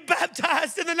 I've got to be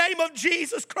baptized in the name of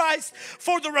Jesus Christ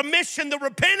for the remission, the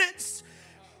repentance.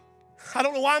 I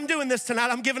don't know why I'm doing this tonight.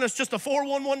 I'm giving us just a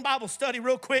 411 Bible study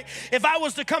real quick. If I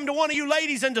was to come to one of you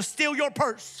ladies and to steal your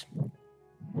purse,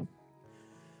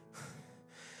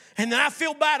 and then I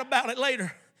feel bad about it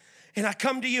later, and I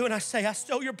come to you and I say, I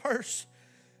stole your purse.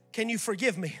 Can you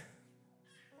forgive me?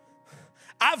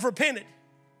 I've repented.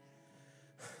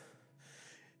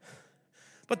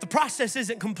 But the process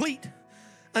isn't complete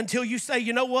until you say,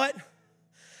 you know what?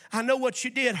 I know what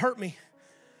you did hurt me.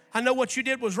 I know what you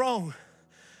did was wrong.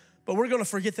 But we're going to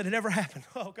forget that it ever happened.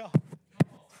 Oh, God.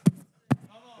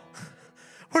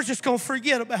 We're just going to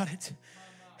forget about it.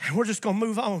 And we're just going to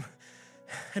move on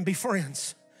and be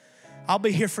friends. I'll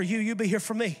be here for you. You be here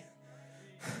for me.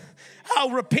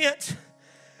 I'll repent.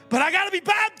 But I got to be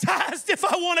baptized if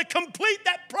I want to complete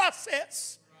that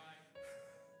process.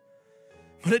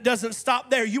 But it doesn't stop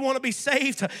there. You want to be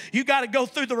saved, you got to go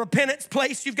through the repentance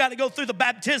place. You've got to go through the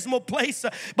baptismal place.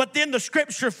 But then the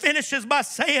scripture finishes by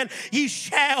saying, ye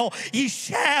shall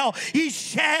receive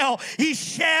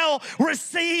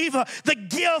the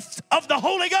gift of the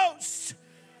Holy Ghost.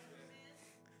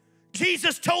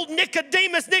 Jesus told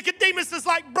Nicodemus is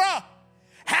like, bruh,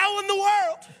 how in the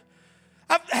world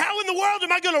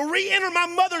am I going to re-enter my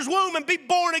mother's womb and be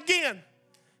born again?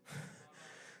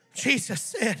 Jesus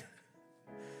said,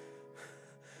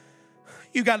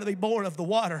 you got to be born of the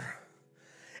water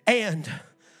and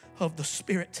of the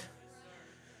Spirit.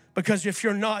 Because if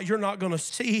you're not going to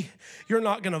see, you're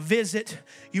not going to visit,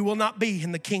 you will not be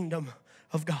in the kingdom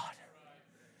of God.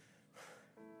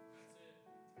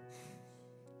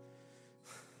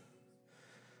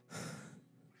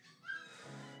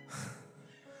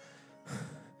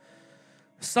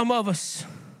 Some of us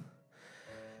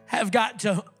have got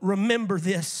to remember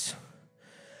this.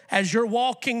 As you're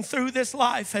walking through this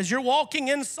life, as you're walking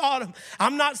in Sodom,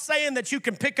 I'm not saying that you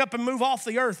can pick up and move off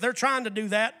the earth. They're trying to do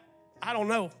that. I don't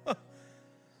know.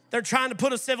 They're trying to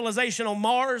put a civilization on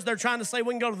Mars. They're trying to say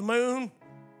we can go to the moon.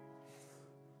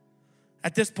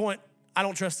 At this point, I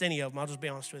don't trust any of them. I'll just be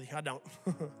honest with you. I don't.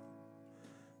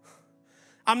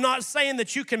 I'm not saying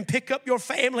that you can pick up your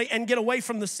family and get away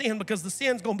from the sin, because the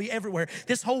sin's going to be everywhere.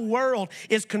 This whole world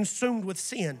is consumed with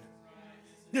sin.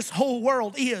 This whole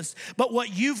world is. But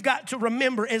what you've got to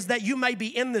remember is that you may be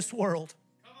in this world,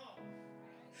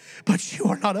 but you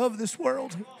are not of this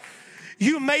world.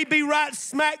 You may be right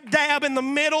smack dab in the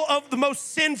middle of the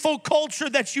most sinful culture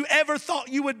that you ever thought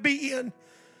you would be in.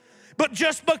 But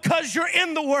just because you're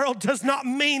in the world does not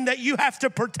mean that you have to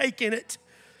partake in it.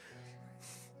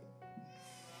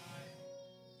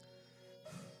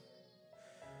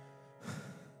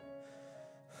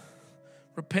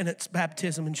 Repentance,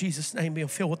 baptism in Jesus' name, being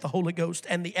filled with the Holy Ghost,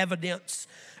 and the evidence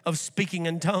of speaking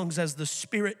in tongues as the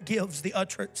Spirit gives the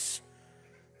utterance.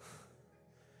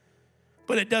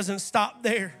 But it doesn't stop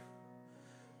there.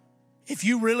 If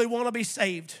you really want to be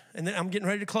saved, and then I'm getting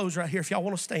ready to close right here. If y'all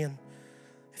want to stand.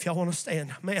 If y'all want to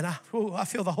stand. Man, I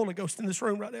feel the Holy Ghost in this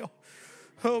room right now.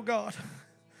 Oh, God.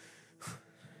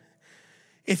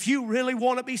 If you really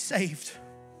want to be saved,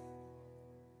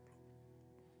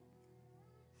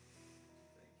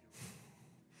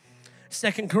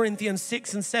 2 Corinthians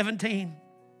 6 and 17.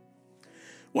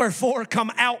 Wherefore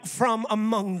come out from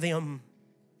among them.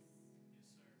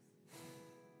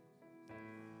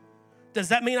 Does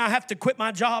that mean I have to quit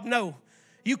my job? No.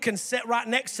 You can sit right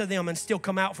next to them and still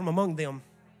come out from among them.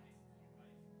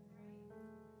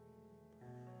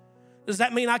 Does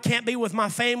that mean I can't be with my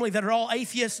family that are all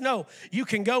atheists? No. You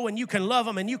can go and you can love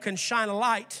them and you can shine a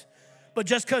light. But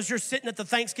just because you're sitting at the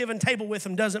Thanksgiving table with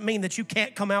them doesn't mean that you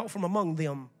can't come out from among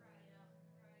them.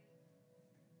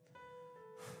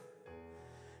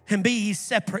 And be ye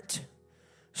separate,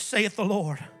 saith the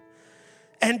Lord,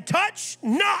 and touch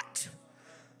not.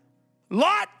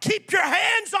 Lot, keep your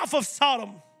hands off of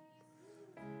Sodom.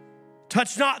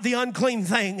 Touch not the unclean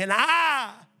thing, and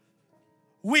I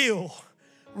will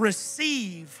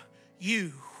receive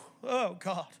you. Oh,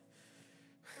 God.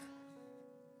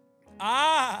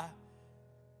 I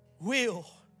will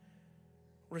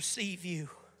receive you.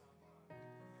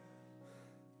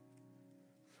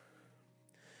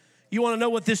 You want to know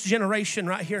what this generation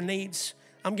right here needs?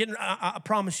 I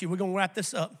promise you, we're going to wrap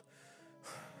this up.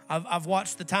 I've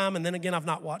watched the time, and then again, I've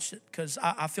not watched it because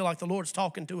I feel like the Lord's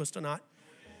talking to us tonight.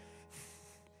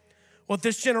 What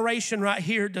this generation right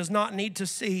here does not need to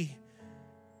see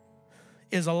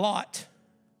is a lot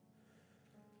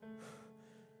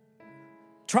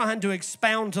trying to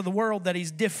expound to the world that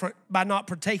he's different by not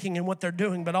partaking in what they're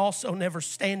doing, but also never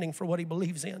standing for what he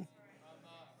believes in.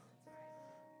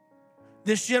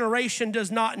 This generation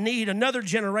does not need another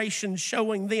generation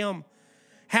showing them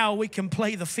how we can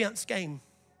play the fence game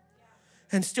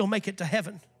and still make it to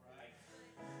heaven.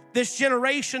 This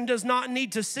generation does not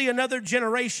need to see another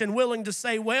generation willing to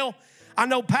say, well, I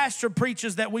know pastor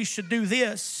preaches that we should do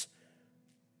this,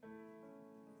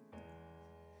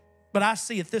 but I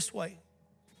see it this way.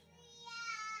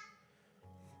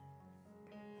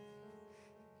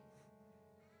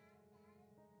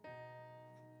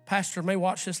 Pastor may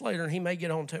watch this later and he may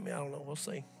get on to me. I don't know. We'll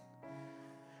see.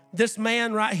 This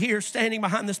man right here standing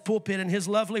behind this pulpit and his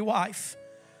lovely wife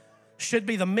should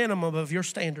be the minimum of your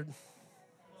standard.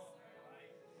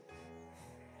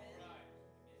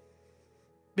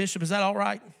 Bishop, is that all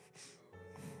right?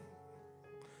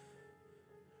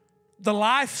 The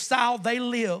lifestyle they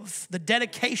live, the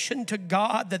dedication to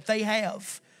God that they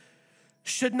have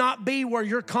should not be where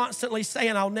you're constantly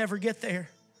saying, I'll never get there.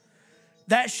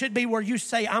 That should be where you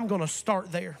say, I'm going to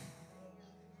start there.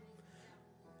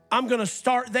 I'm going to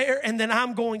start there, and then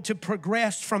I'm going to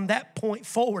progress from that point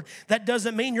forward. That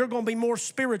doesn't mean you're going to be more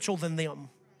spiritual than them.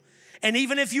 And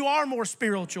even if you are more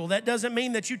spiritual, that doesn't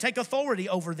mean that you take authority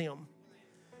over them.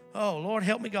 Oh, Lord,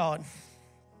 help me, God.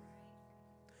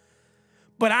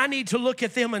 But I need to look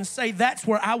at them and say, that's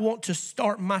where I want to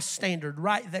start my standard,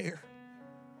 right there.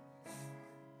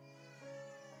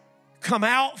 Come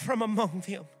out from among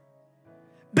them.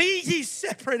 Be ye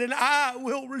separate, and I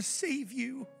will receive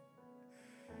you.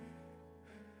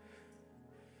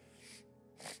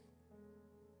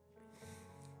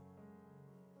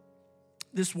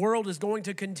 This world is going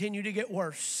to continue to get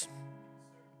worse.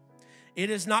 It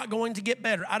is not going to get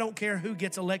better. I don't care who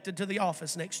gets elected to the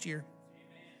office next year.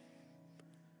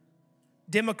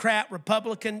 Democrat,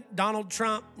 Republican, Donald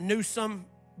Trump, Newsom,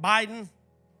 Biden,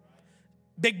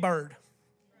 Big Bird.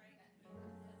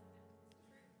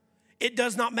 It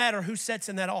does not matter who sits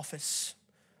in that office.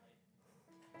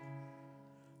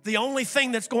 The only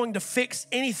thing that's going to fix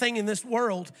anything in this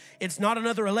world, it's not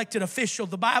another elected official.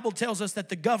 The Bible tells us that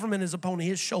the government is upon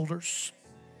his shoulders.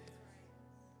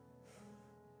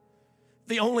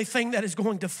 The only thing that is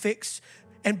going to fix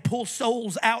and pull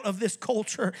souls out of this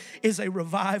culture is a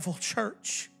revival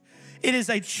church. It is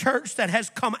a church that has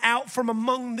come out from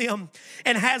among them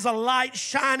and has a light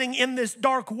shining in this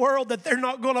dark world that they're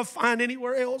not going to find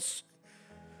anywhere else.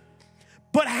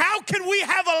 But how can we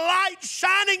have a light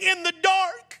shining in the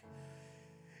dark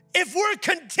if we're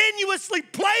continuously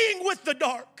playing with the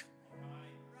dark,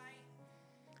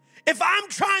 if I'm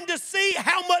trying to see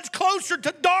how much closer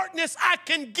to darkness I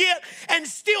can get and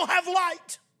still have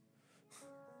light,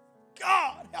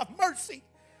 God, have mercy.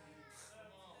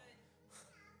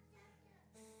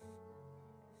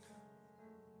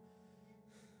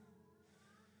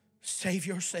 Save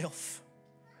yourself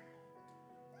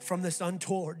from this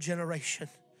untoward generation.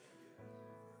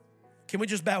 Can we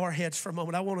just bow our heads for a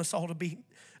moment? I want us all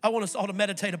to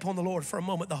meditate upon the Lord for a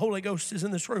moment. The Holy Ghost is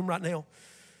in this room right now.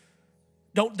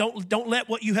 Don't let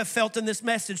what you have felt in this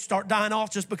message start dying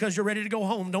off just because you're ready to go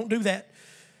home. Don't do that.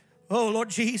 Oh, Lord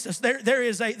Jesus, there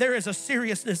is a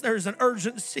seriousness, there is an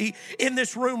urgency in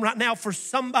this room right now for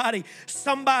somebody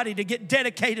to get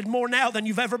dedicated more now than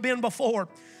you've ever been before.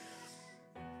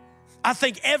 I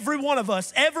think every one of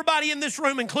us, everybody in this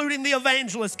room, including the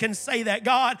evangelist, can say that.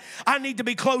 God, I need to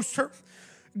be closer.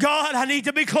 God, I need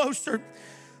to be closer.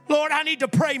 Lord, I need to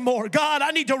pray more. God,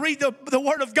 I need to read the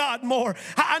Word of God more.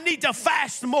 I need to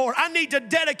fast more. I need to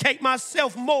dedicate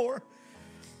myself more.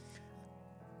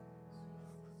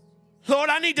 Lord,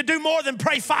 I need to do more than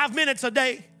pray 5 minutes a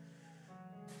day,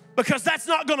 because that's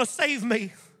not going to save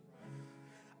me.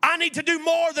 I need to do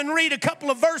more than read a couple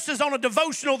of verses on a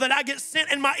devotional that I get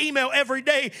sent in my email every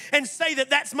day and say that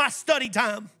that's my study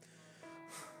time.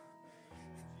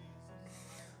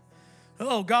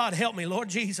 Oh, God, help me, Lord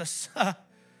Jesus.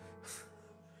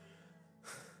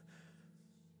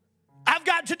 I've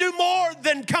got to do more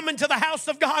than coming to the house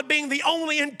of God being the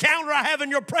only encounter I have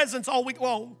in your presence all week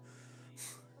long.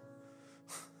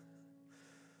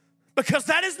 Because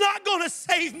that is not going to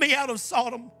save me out of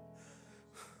Sodom.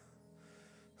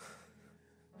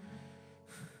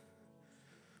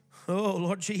 Oh,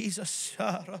 Lord Jesus.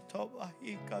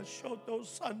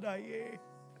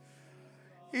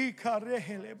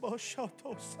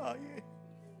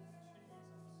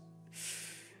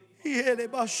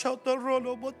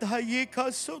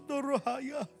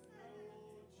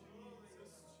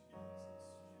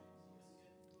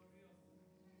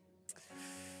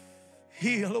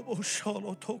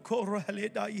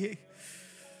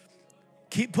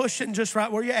 Keep pushing just right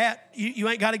where you're at. You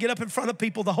ain't got to get up in front of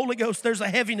people. The Holy Ghost, there's a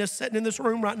heaviness sitting in this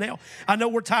room right now. I know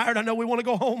we're tired. I know we want to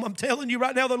go home. I'm telling you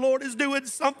right now, the Lord is doing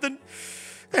something.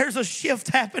 There's a shift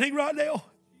happening right now.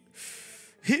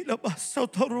 In the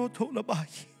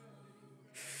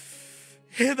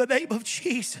name of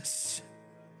Jesus.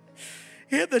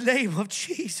 In the name of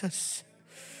Jesus.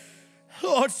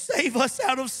 Lord, save us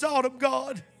out of Sodom,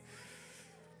 God.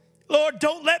 Lord,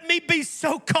 don't let me be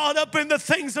so caught up in the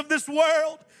things of this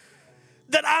world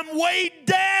that I'm weighed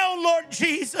down, Lord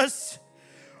Jesus,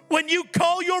 when you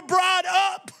call your bride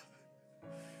up.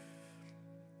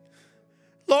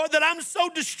 Lord, that I'm so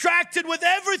distracted with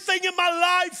everything in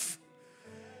my life.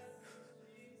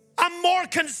 I'm more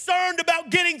concerned about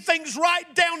getting things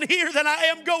right down here than I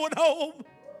am going home.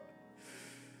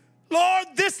 Lord,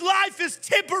 this life is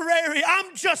temporary.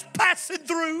 I'm just passing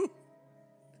through.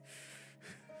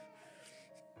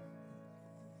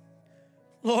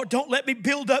 Lord, don't let me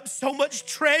build up so much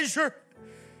treasure,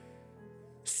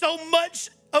 so much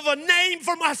of a name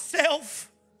for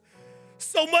myself,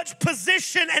 so much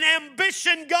position and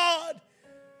ambition, God,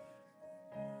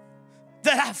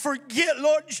 that I forget,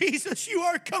 Lord Jesus, you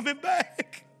are coming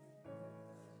back.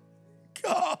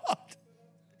 God.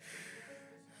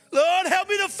 Lord, help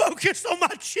me to focus on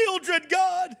my children,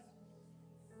 God.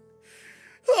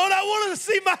 Lord, I want to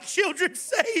see my children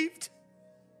saved.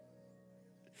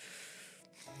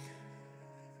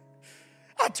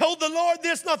 I told the Lord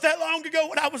this not that long ago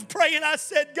when I was praying. I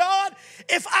said, God,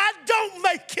 if I don't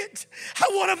make it, I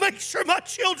want to make sure my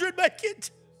children make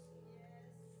it.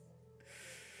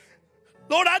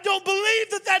 Lord, I don't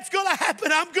believe that that's going to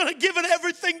happen. I'm going to give it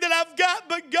everything that I've got.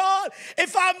 But God,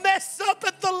 if I mess up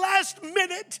at the last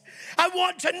minute, I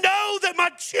want to know that my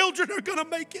children are going to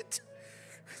make it.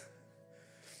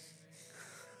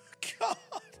 God,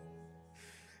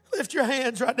 lift your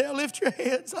hands right now. Lift your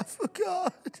hands. I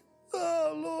forgot.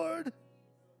 Oh, Lord.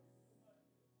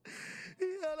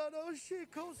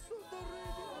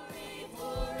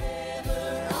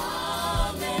 Forever,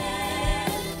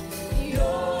 amen.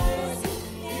 Yours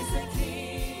is the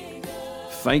kingdom.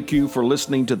 Thank you for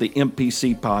listening to the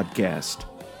MPC podcast.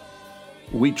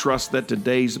 We trust that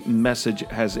today's message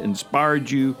has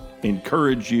inspired you,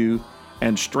 encouraged you,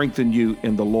 and strengthened you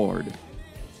in the Lord.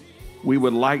 We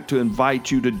would like to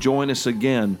invite you to join us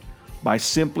again by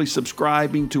simply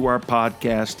subscribing to our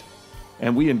podcast,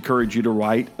 and we encourage you to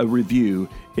write a review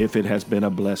if it has been a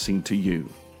blessing to you.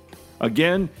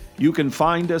 Again, you can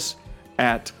find us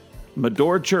at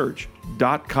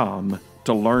medorachurch.com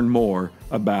to learn more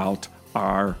about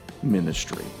our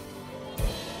ministry.